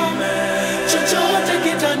kutegemea. Chochote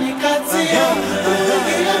kitanikazia,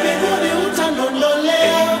 kuingia mbinguni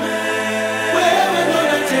utandondolea. Wewe ndo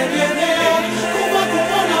nategemea, kufa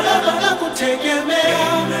kupona Baba na kutegemea.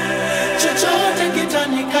 Chochote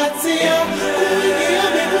kitanikazia, kuingia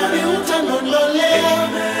mbinguni utandondolea.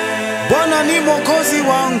 Bwana ni mwokozi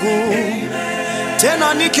wangu,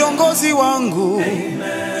 tena ni kiongozi wangu.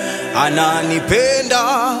 Ananipenda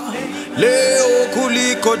leo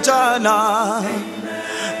kuliko jana,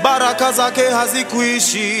 baraka zake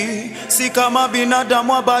hazikuishi, si kama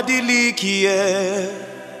binadamu abadilikie.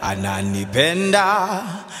 Ananipenda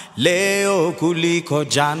leo kuliko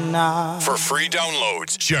jana. For free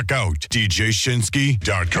downloads, check out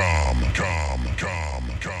djshinsky.com.